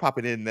 I might pop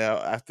it in now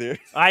after.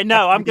 I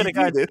know. after I'm we gonna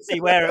go do and this. see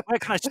where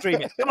can I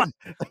stream it? Come on.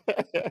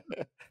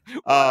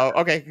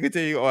 Okay,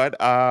 continue on.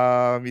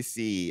 Let me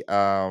see.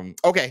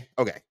 Okay.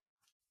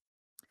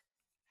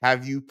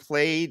 Have you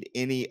played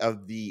any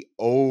of the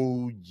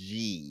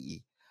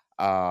OG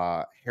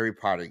Harry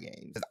Potter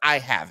games? 'Cause I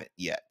haven't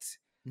yet.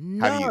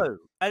 Have you? No.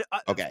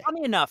 Okay.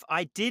 Funny enough,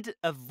 I did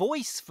a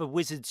voice for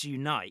Wizards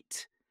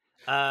Unite.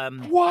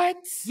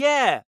 What?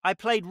 Yeah, I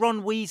played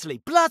Ron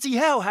Weasley. Bloody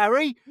hell,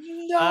 Harry!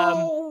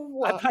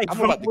 I No. played I'm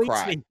Ron about to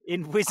cry. Weasley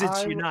in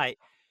Wizards I'm Unite.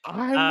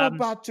 I'm Um,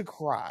 about to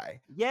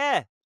cry.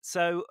 yeah.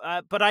 So,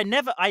 but I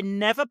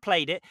never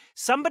played it.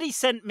 Somebody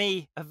sent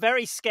me a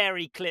very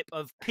scary clip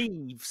of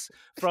Peeves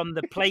from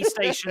the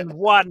PlayStation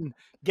 1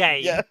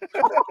 game. Yeah.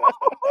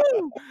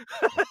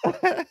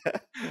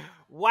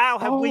 Wow,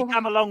 have we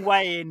come Oh, a long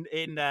way in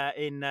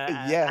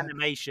yeah.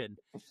 animation.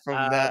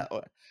 From Um, that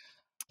one.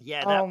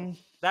 yeah, Um,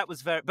 that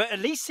was very, but at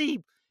least he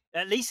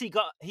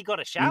got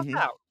a shout mhm.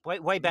 out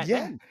way back Yeah.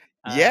 then.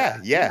 You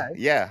know,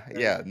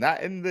 Yeah.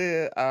 Not in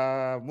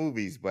the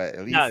movies, but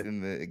at no, least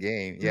in the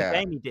game. in the Yeah.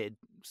 game he did.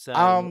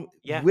 So,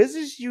 yeah.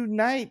 Wizards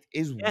Unite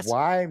is Yes.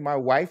 why my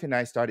wife and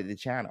I started the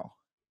channel.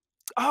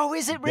 Oh,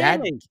 is it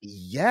That really?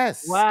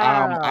 yes.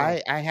 Wow.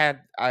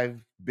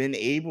 I've been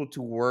able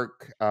to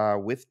work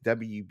with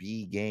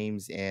WB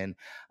Games and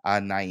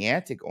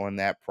Niantic on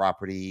that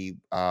property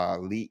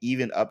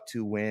even up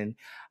to when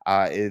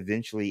it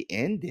eventually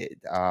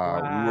ended.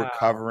 We were Wow.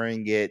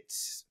 covering it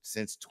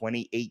since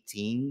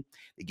 2018.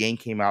 The game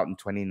came out in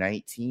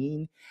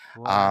 2019.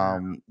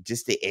 Wow.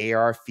 Just the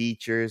AR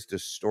features, the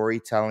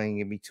storytelling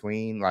in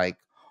between, like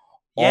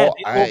Yeah, all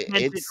the I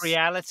augmented it's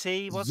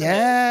reality, wasn't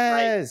it?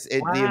 Like, yes,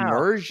 the wow.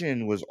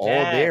 immersion was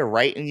all Yeah, there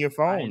right in your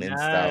I phone and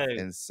stuff, know.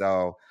 and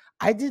so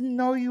I didn't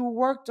know you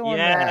worked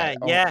on Yeah, that.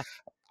 Oh, yeah,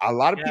 a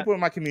lot of yeah, people in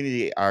my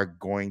community are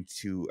going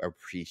to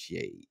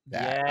appreciate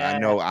that. I yeah,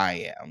 know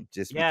I am,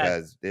 just yeah.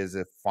 because there's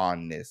a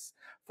fondness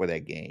for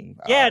that game,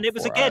 Yeah, and it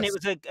was for again, it us.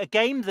 was a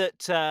game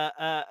that,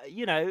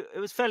 it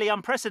was fairly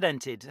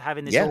unprecedented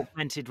having this Yeah.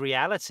 augmented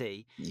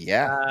reality.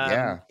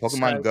 Yeah. So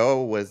Pokemon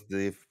Go was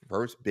the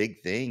first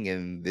big thing,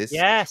 and this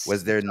yes,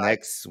 was their that's right.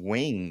 next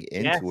swing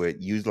into Yes, it,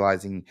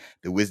 utilizing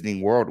the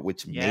Wizarding World,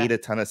 which yeah, made a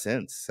ton of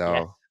sense.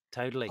 yes, So,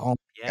 totally. oh my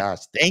Yeah, gosh,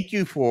 thank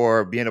you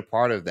for being a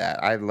part of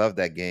that. I love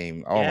that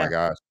game. Oh my yeah,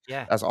 gosh,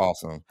 yeah, that's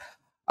awesome.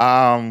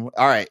 All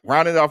right,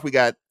 rounding off, we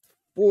got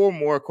 4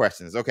 more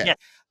questions. Okay. yes.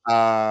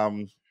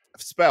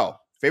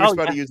 Spell. Favorite Oh,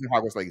 spell to yeah. use in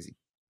Hogwarts Legacy?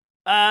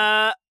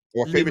 Uh,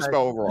 Or favorite Lumos.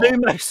 spell overall?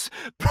 Lumos.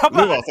 Proper.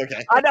 Lumos,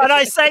 okay.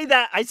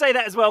 I say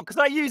that as well, because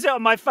I use it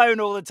on my phone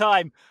all the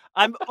time.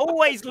 I'm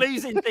always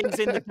losing things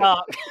in the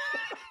dark.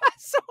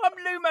 So I'm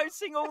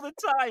Lumosing all the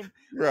time.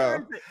 Where Bro,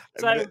 is it?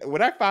 So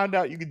when I found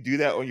out you could do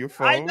that on your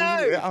I phone,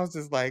 know. I was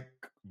just like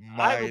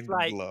I was mind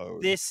like,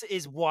 blown. this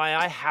is why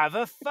I have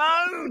a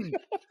phone.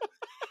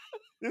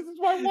 This is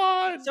my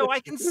wand. So I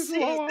can This is see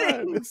my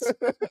wand. things.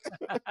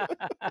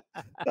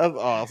 That's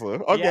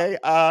awesome. Yeah. Okay.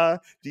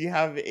 Do you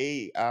have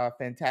a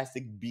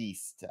fantastic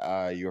beast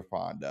you're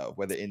fond of,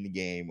 whether in the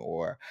game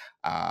or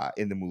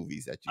in the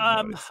movies that you've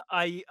noticed?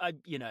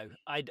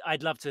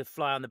 I'd love to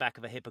fly on the back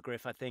of a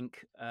hippogriff, I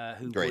think.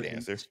 Who Great wouldn't?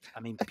 answer. I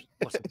mean,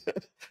 what a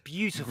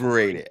beautiful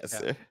Great creature.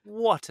 answer.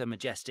 What a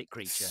majestic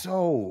creature.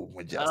 So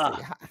majestic.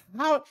 Ah,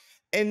 How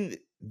and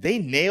they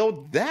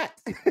nailed that.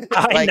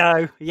 I Like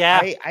know.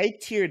 Yeah. I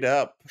teared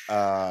up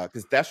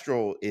because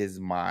Thestral is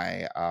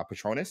my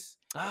Patronus.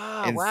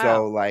 Ah, And wow.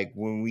 so, like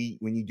when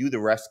you do the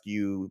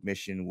rescue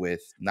mission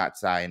with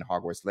Natsai and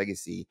Hogwarts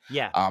Legacy,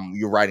 Yeah,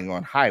 you're riding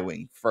on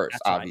Highwing first,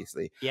 that's right.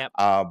 obviously. Yep.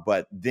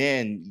 But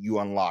then you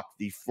unlock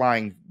the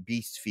flying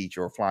beast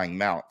feature or flying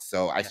mount.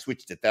 So I Yeah.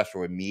 switched to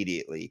Thestral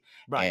immediately,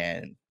 Right.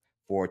 and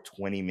for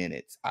 20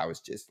 minutes, I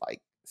was just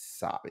like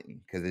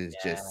sobbing because it's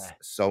just Yeah.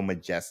 so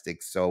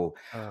majestic, so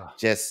Oh.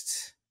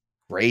 just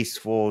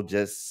graceful,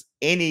 just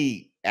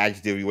any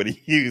adjective you want to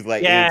use.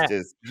 Like Yeah. it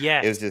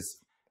Yes. was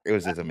just it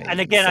was just And amazing.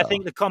 again, I So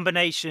think the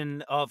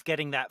combination of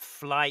getting that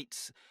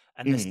flight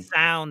and the mhm.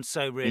 sound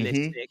so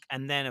Mhm. realistic,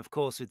 and then, of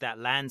course, with that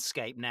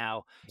landscape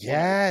now,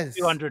 Yes.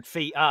 200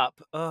 feet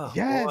up. Oh,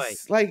 boy.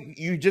 Yes. Like,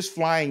 you just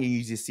flying and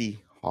you just see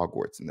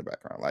Hogwarts in the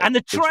background, like, And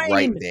the it's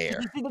right train! Did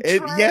you there. see the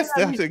It train? yes,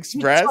 And the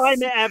you'd time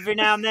express. it every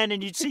now and then,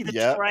 and you'd see the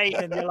Yep.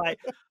 train, and you're like,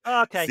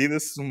 "Oh, okay." See the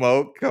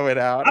smoke coming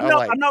out. I'm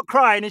like I'm not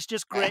crying, it's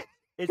just grit.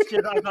 It's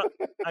just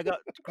I got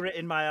grit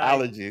in my eyes.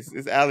 allergies.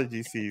 It's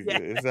allergy Yeah,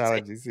 season. It's that's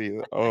it. allergy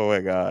season. Oh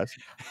my gosh.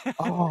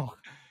 Oh,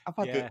 I'm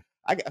about to Yeah.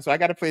 I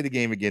gotta play the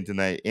game again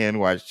tonight and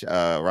watch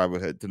Robin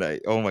Hood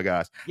tonight. Oh my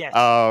gosh.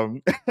 Yes.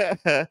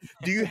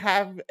 Do you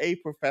have a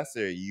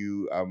professor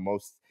you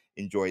most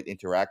enjoyed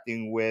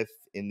interacting with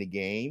in the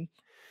game?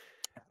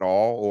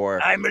 all,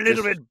 or I'm a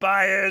little just bit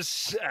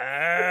biased.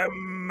 I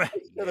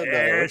should have known.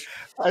 Yes.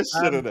 I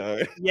should have Um,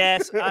 known.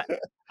 yes,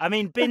 I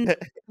mean, Binns,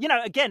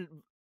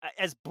 again,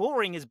 as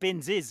boring as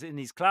Binns is in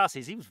his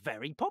classes, he was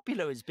very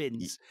popular as Y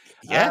Binns.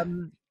 yeah.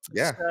 Um,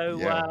 Yeah,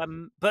 yeah.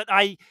 but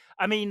I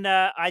mean,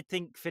 I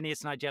think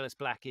Phineas Nigellus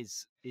Black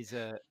is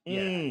a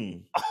yeah.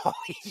 Mm. Oh,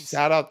 he's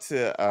Shout out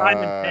to,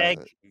 Simon Pegg,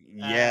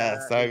 yeah,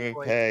 who Simon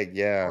Pegg,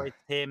 yeah. voiced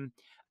him.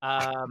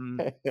 Um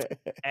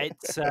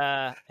It's,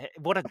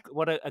 what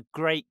a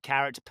great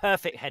character,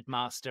 perfect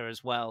headmaster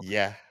as well,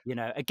 Yeah.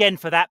 again,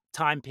 for that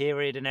time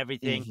period and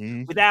everything,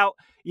 Mhm. without,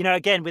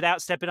 again,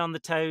 without stepping on the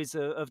toes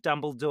of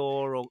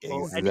Dumbledore or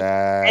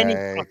any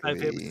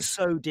crossover, it was Exactly.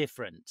 so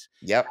different,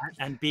 Yep.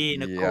 and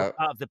being, of course, Yep.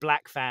 part of the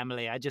Black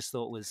family, I just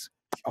thought was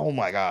Oh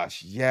my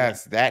gosh, yeah,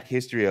 yes, that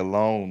history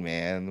alone,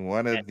 man,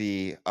 one yeah. of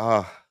the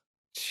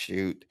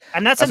shoot.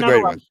 And that's That's a another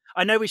great one. one.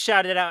 I know we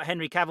shouted out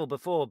Henry Cavill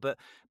before, but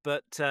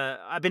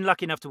I've been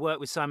lucky enough to work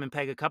with Simon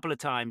Pegg a couple of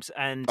times,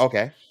 and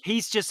Okay.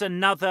 he's just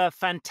another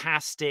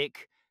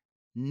fantastic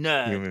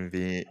nerd Human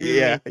being. who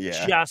Yeah, is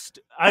yeah. just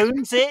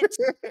owns it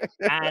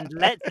and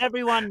lets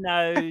everyone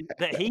know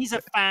that he's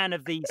a fan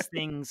of these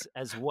things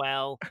as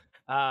well,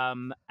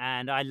 and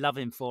I love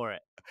him for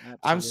it.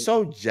 I'm Absolutely.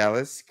 so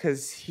jealous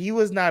because he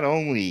was not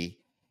only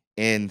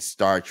in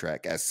Star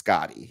Trek as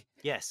Scotty,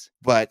 Yes.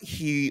 but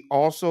he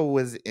also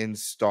was in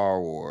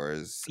Star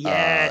Wars,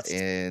 Yes.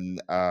 in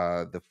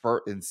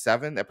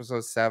 7,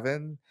 episode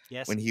 7,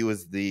 Yes. when he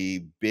was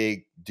the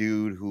big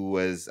dude who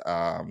was,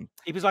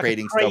 He was like a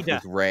creating stuff trader.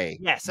 with Ray.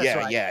 Yes, that's Yeah,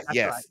 right. yeah, That's right.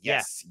 yes, Yeah.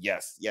 yes,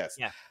 yes, yes.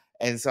 Yeah.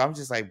 And so I'm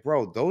just like,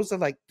 bro, those are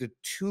like the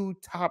 2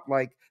 top,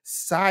 like,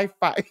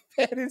 sci-fi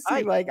fantasy,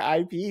 Right. like,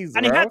 IPs,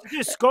 And he had bro. to do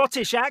a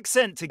Scottish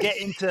accent to get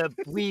into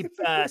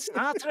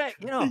Star Trek,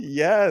 which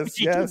Yes,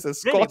 he did yes, a really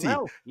Scotty.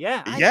 well.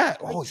 Yeah, Yeah,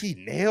 oh, he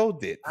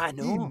nailed it. I He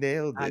know,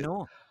 nailed I it.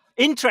 know.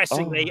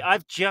 Interestingly, Oh.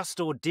 I've just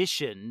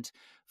auditioned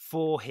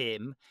for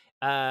him,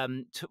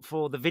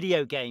 for the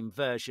video game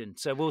version,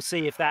 so we'll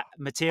see if that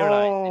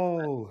materializes,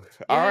 but Oh,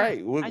 yeah,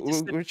 alright. We'll I we'll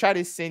just we'll try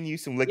to send you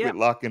some yeah, liquid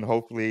luck, and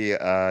hopefully,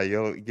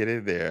 you'll get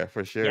in there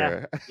for yeah,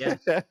 sure. yeah,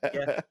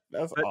 yeah,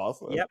 That's but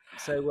awesome. yep,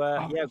 so,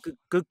 Oh, yeah,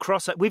 good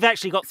crossover. We've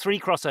actually got 3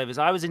 crossovers.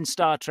 I was in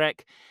Star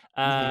Trek,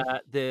 mhm.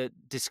 the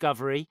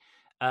Discovery.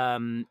 I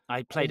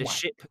Oh played a my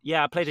ship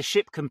yeah, I played a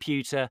ship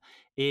computer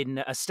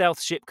in a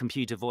stealth ship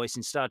computer voice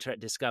in Star Trek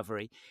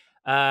Discovery.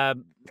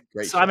 Um,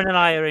 great Simon show. and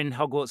I are in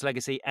Hogwarts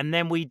Legacy, and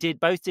then we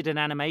both did an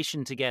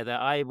animation together.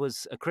 I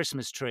was a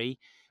Christmas tree.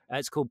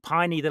 It's called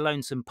Piney the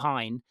Lonesome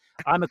Pine.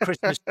 I'm a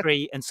Christmas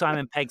tree, and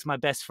Simon Pegg's my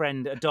best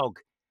friend, a dog.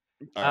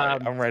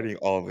 Alright, Um, I'm writing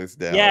all this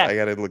down. yeah, I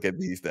gotta look at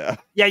these now.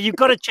 yeah, you've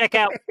gotta check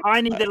out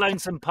Piney the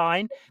Lonesome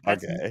Pine.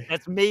 Okay.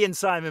 That's me and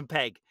Simon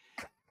Pegg.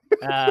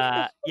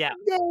 Yeah,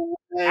 No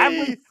and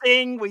way.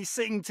 we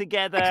sing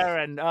together,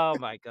 and oh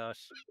my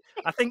gosh.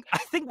 I think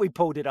we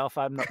pulled it off,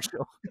 I'm not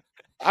sure.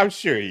 I'm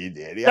sure you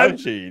did. Yeah, I'm Don't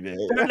sure you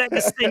don't let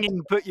the did.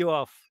 singing put you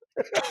off.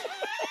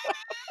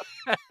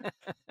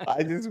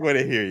 I just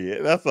wanna hear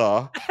you, that's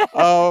all.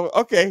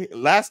 Okay,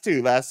 last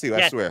 2, I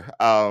Yes, swear.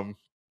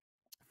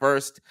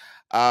 First,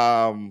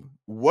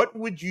 what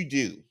would you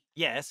do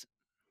yes.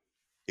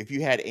 if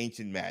you had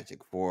ancient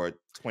magic for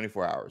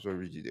 24 hours? What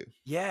would you do?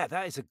 Yeah,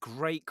 that is a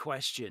great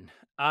question.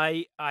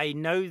 I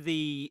know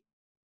the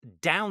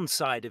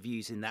downside of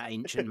using that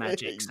ancient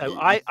magic, so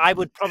I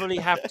would probably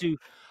have to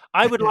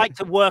I would like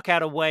to work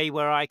out a way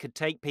where I could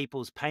take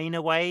people's pain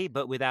away,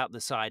 but without the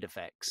side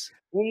effects.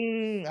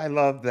 I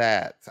love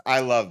that.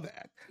 I love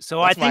that. So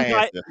I That's my think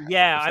answer.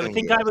 I would Same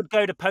think here. I would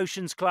go to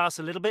potions class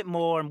a little bit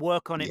more and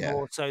work on it Yeah.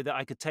 more so that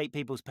I could take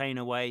people's pain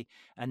away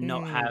Mm, and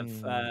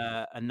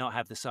not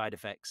have the side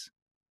effects.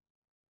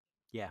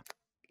 Yeah,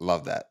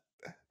 love that.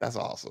 That's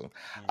awesome.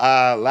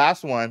 yeah.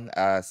 Last one,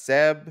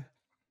 Seb,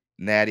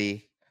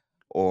 Natty,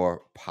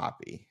 or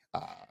Poppy?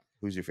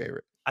 Who's your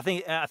favorite? I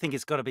think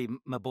it's gotta be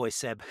my boy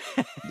Seb.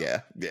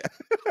 Yeah, yeah.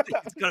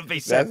 It's gotta be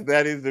Seb.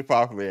 That is the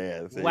popular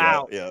answer. Yeah,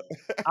 Wow. yeah.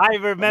 I I'm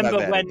not remember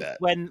mad at that.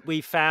 when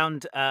we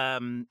found,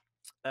 Alfie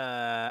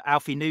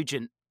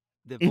Nugent,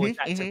 the voice Mhm,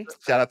 actor mhm. for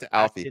Shout out to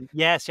Alfie. Sebastian.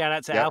 Yeah, shout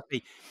out to Yep.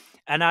 Alfie.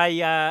 And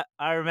I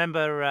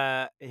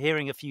remember,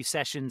 hearing a few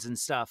sessions and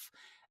stuff,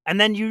 and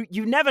then you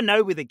never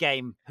know with a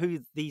game who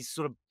these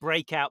sort of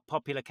breakout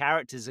popular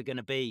characters are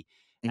gonna be,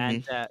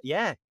 and, Mhm.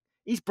 yeah,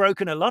 he's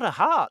broken a lot of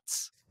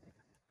hearts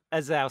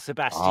as our A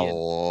Sebastian.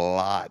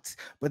 lot.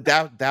 But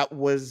that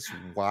was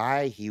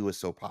why he was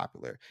so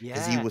popular,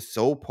 because he Yeah, was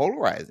so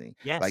polarizing.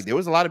 Like, yes. there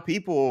was a lot of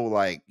people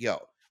like, "Yo,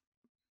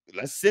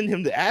 let's send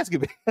him to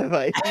Azkaban."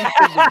 Like, he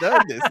shouldn't have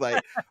done this.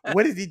 Like,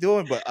 what is he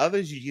doing? But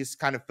others, you just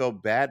kind of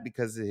felt bad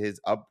because of his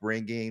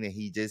upbringing, and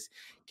he just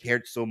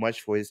cared so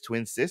much for his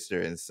twin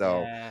sister. And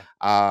so, Yeah,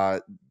 uh,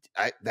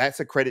 that's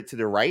a credit to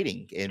the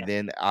writing, and yeah,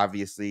 then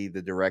obviously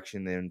the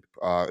direction and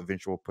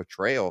eventual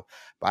portrayal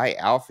by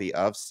Alfie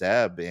of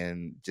Seb,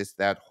 and just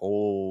that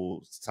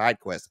whole side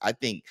quest. I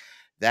think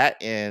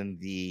that and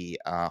the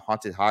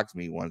Haunted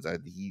Hogsmeade ones are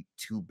the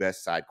two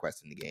best side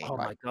quests in the game Oh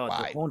by my god,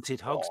 the Haunted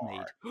far.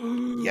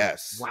 Hogsmeade.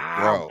 Yes, Wow,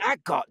 bro,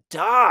 that got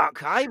dark.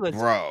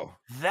 bro.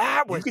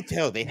 That You was could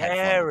tell they had fun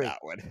with scary. that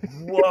one.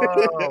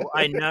 Whoa,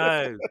 I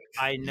know,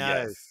 I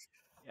know. Yes.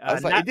 I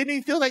was like, That it didn't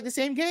even feel like the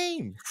same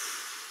game.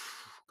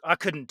 I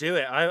couldn't do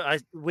it.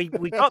 We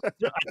got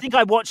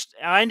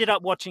I ended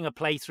up watching a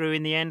playthrough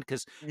in the end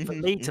because for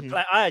Mhm, me to mhm.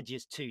 play, I was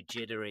just too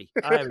jittery.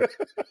 I was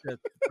the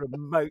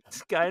remote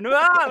going,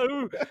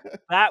 "Whoa!"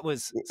 That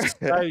was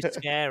so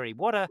scary.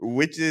 What a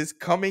Which is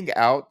coming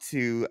out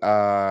to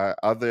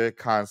other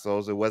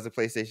consoles. It was a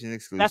PlayStation That's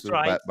exclusive,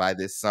 right. but by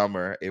this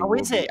summer it Oh,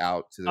 will is be it?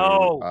 out to the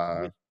Oh,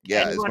 you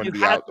yeah, it's anyone going to who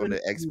be out on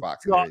hasn't, the you've Xbox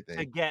and got to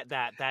everything. get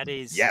that.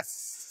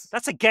 Yes.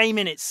 That's a game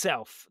in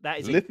itself. That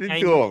is a Listen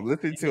game to in him.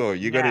 Listen to him.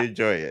 You're gonna yeah.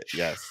 enjoy it.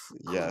 Yes.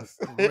 Good Yes.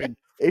 grief.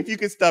 If you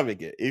can stomach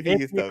it. If you If can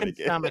you can stomach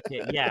it. stomach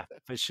it, yeah,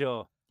 for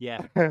sure. Yeah.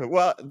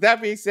 Well,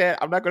 that being said,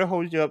 I'm not going to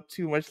hold you up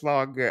too much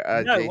longer,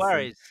 No Jason.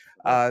 worries.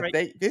 What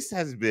great This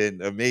has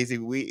been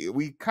amazing.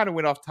 We kind of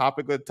went off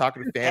topic with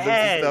talking to fandoms and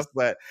Yes. stuff,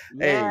 but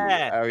hey,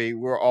 Yeah. I mean,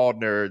 we're all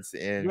nerds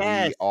and we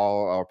Yes.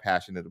 all are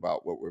passionate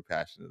about what we're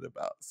passionate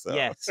about. So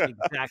Yes,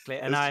 exactly,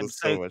 and this I'm was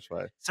so much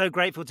fun. so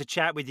grateful to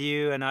chat with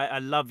you, and I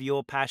love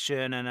your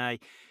passion, and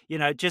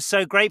just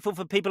so grateful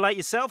for people like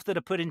yourself that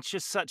are putting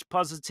just such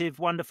positive,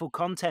 wonderful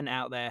content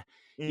out there.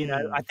 I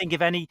Mm, think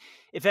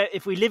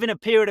if we live in a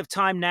period of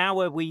time now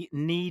where we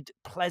need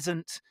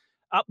pleasant,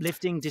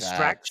 uplifting facts.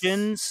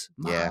 distractions,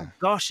 my Yeah.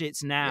 gosh,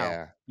 it's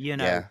now. Yeah.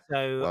 Yeah.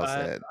 So Well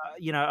said.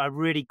 I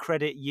really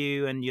credit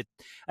you and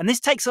this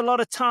takes a lot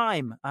of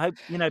time. I hope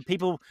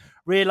people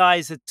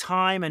realize the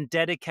time and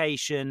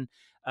dedication,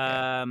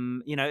 Yeah.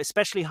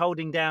 especially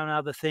holding down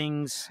other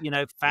things,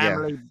 Yeah.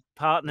 family,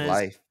 partners,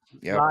 Life.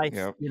 Yep. life,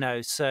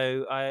 Yep.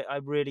 so I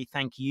really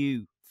thank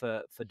you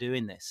for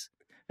doing this.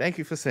 Thank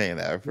you for saying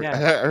that.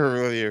 Yeah, I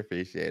really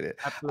appreciate it.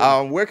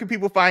 absolutely. Where can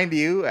people find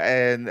you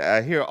and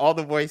hear all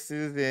the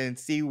voices and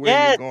see where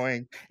you're Yes.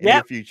 going in the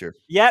Yep. future?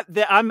 Yep.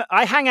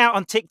 I hang out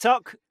on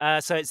TikTok,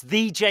 so it's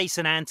the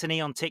Jason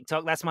Anthony on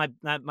TikTok. That's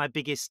my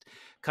biggest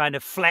kind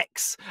of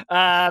flex.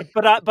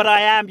 But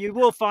I am. You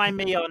will find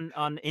me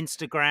on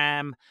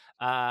Instagram.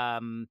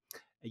 Um,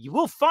 you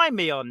will find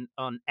me on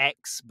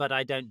X, but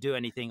I don't do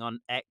anything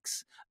on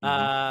X.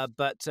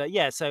 Mhm.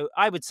 Yeah. So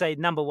I would say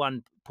number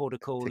one port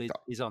of call is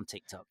TikTok. is on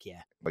TikTok.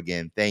 Yeah.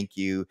 Again, thank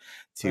you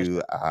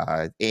to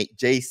Pleasure.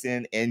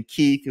 Jason and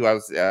Keith, who I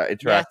was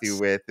interacting Yes.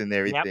 with and Yep.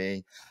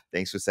 everything.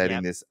 Thanks for setting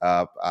Yep. this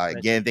up. Pleasure.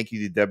 Again, thank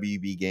you to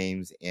WB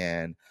Games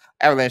and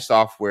Avalanche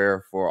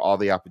Software for all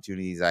the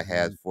opportunities I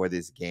had Mhm. for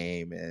this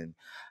game. And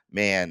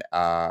man,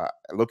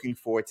 looking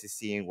forward to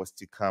seeing what's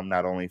to come,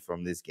 not only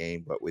from this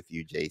game, but with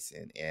you,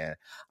 Jason. And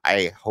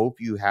I hope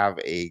you have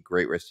a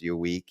great rest of your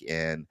week.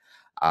 And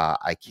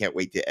I can't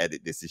wait to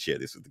edit this and share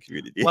this with the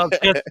community. Well,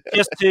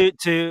 just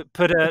to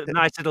put a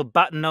nice little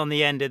button on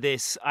the end of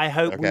this, I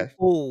hope we Okay.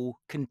 all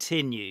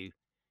continue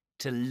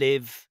to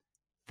live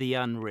the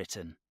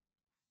unwritten.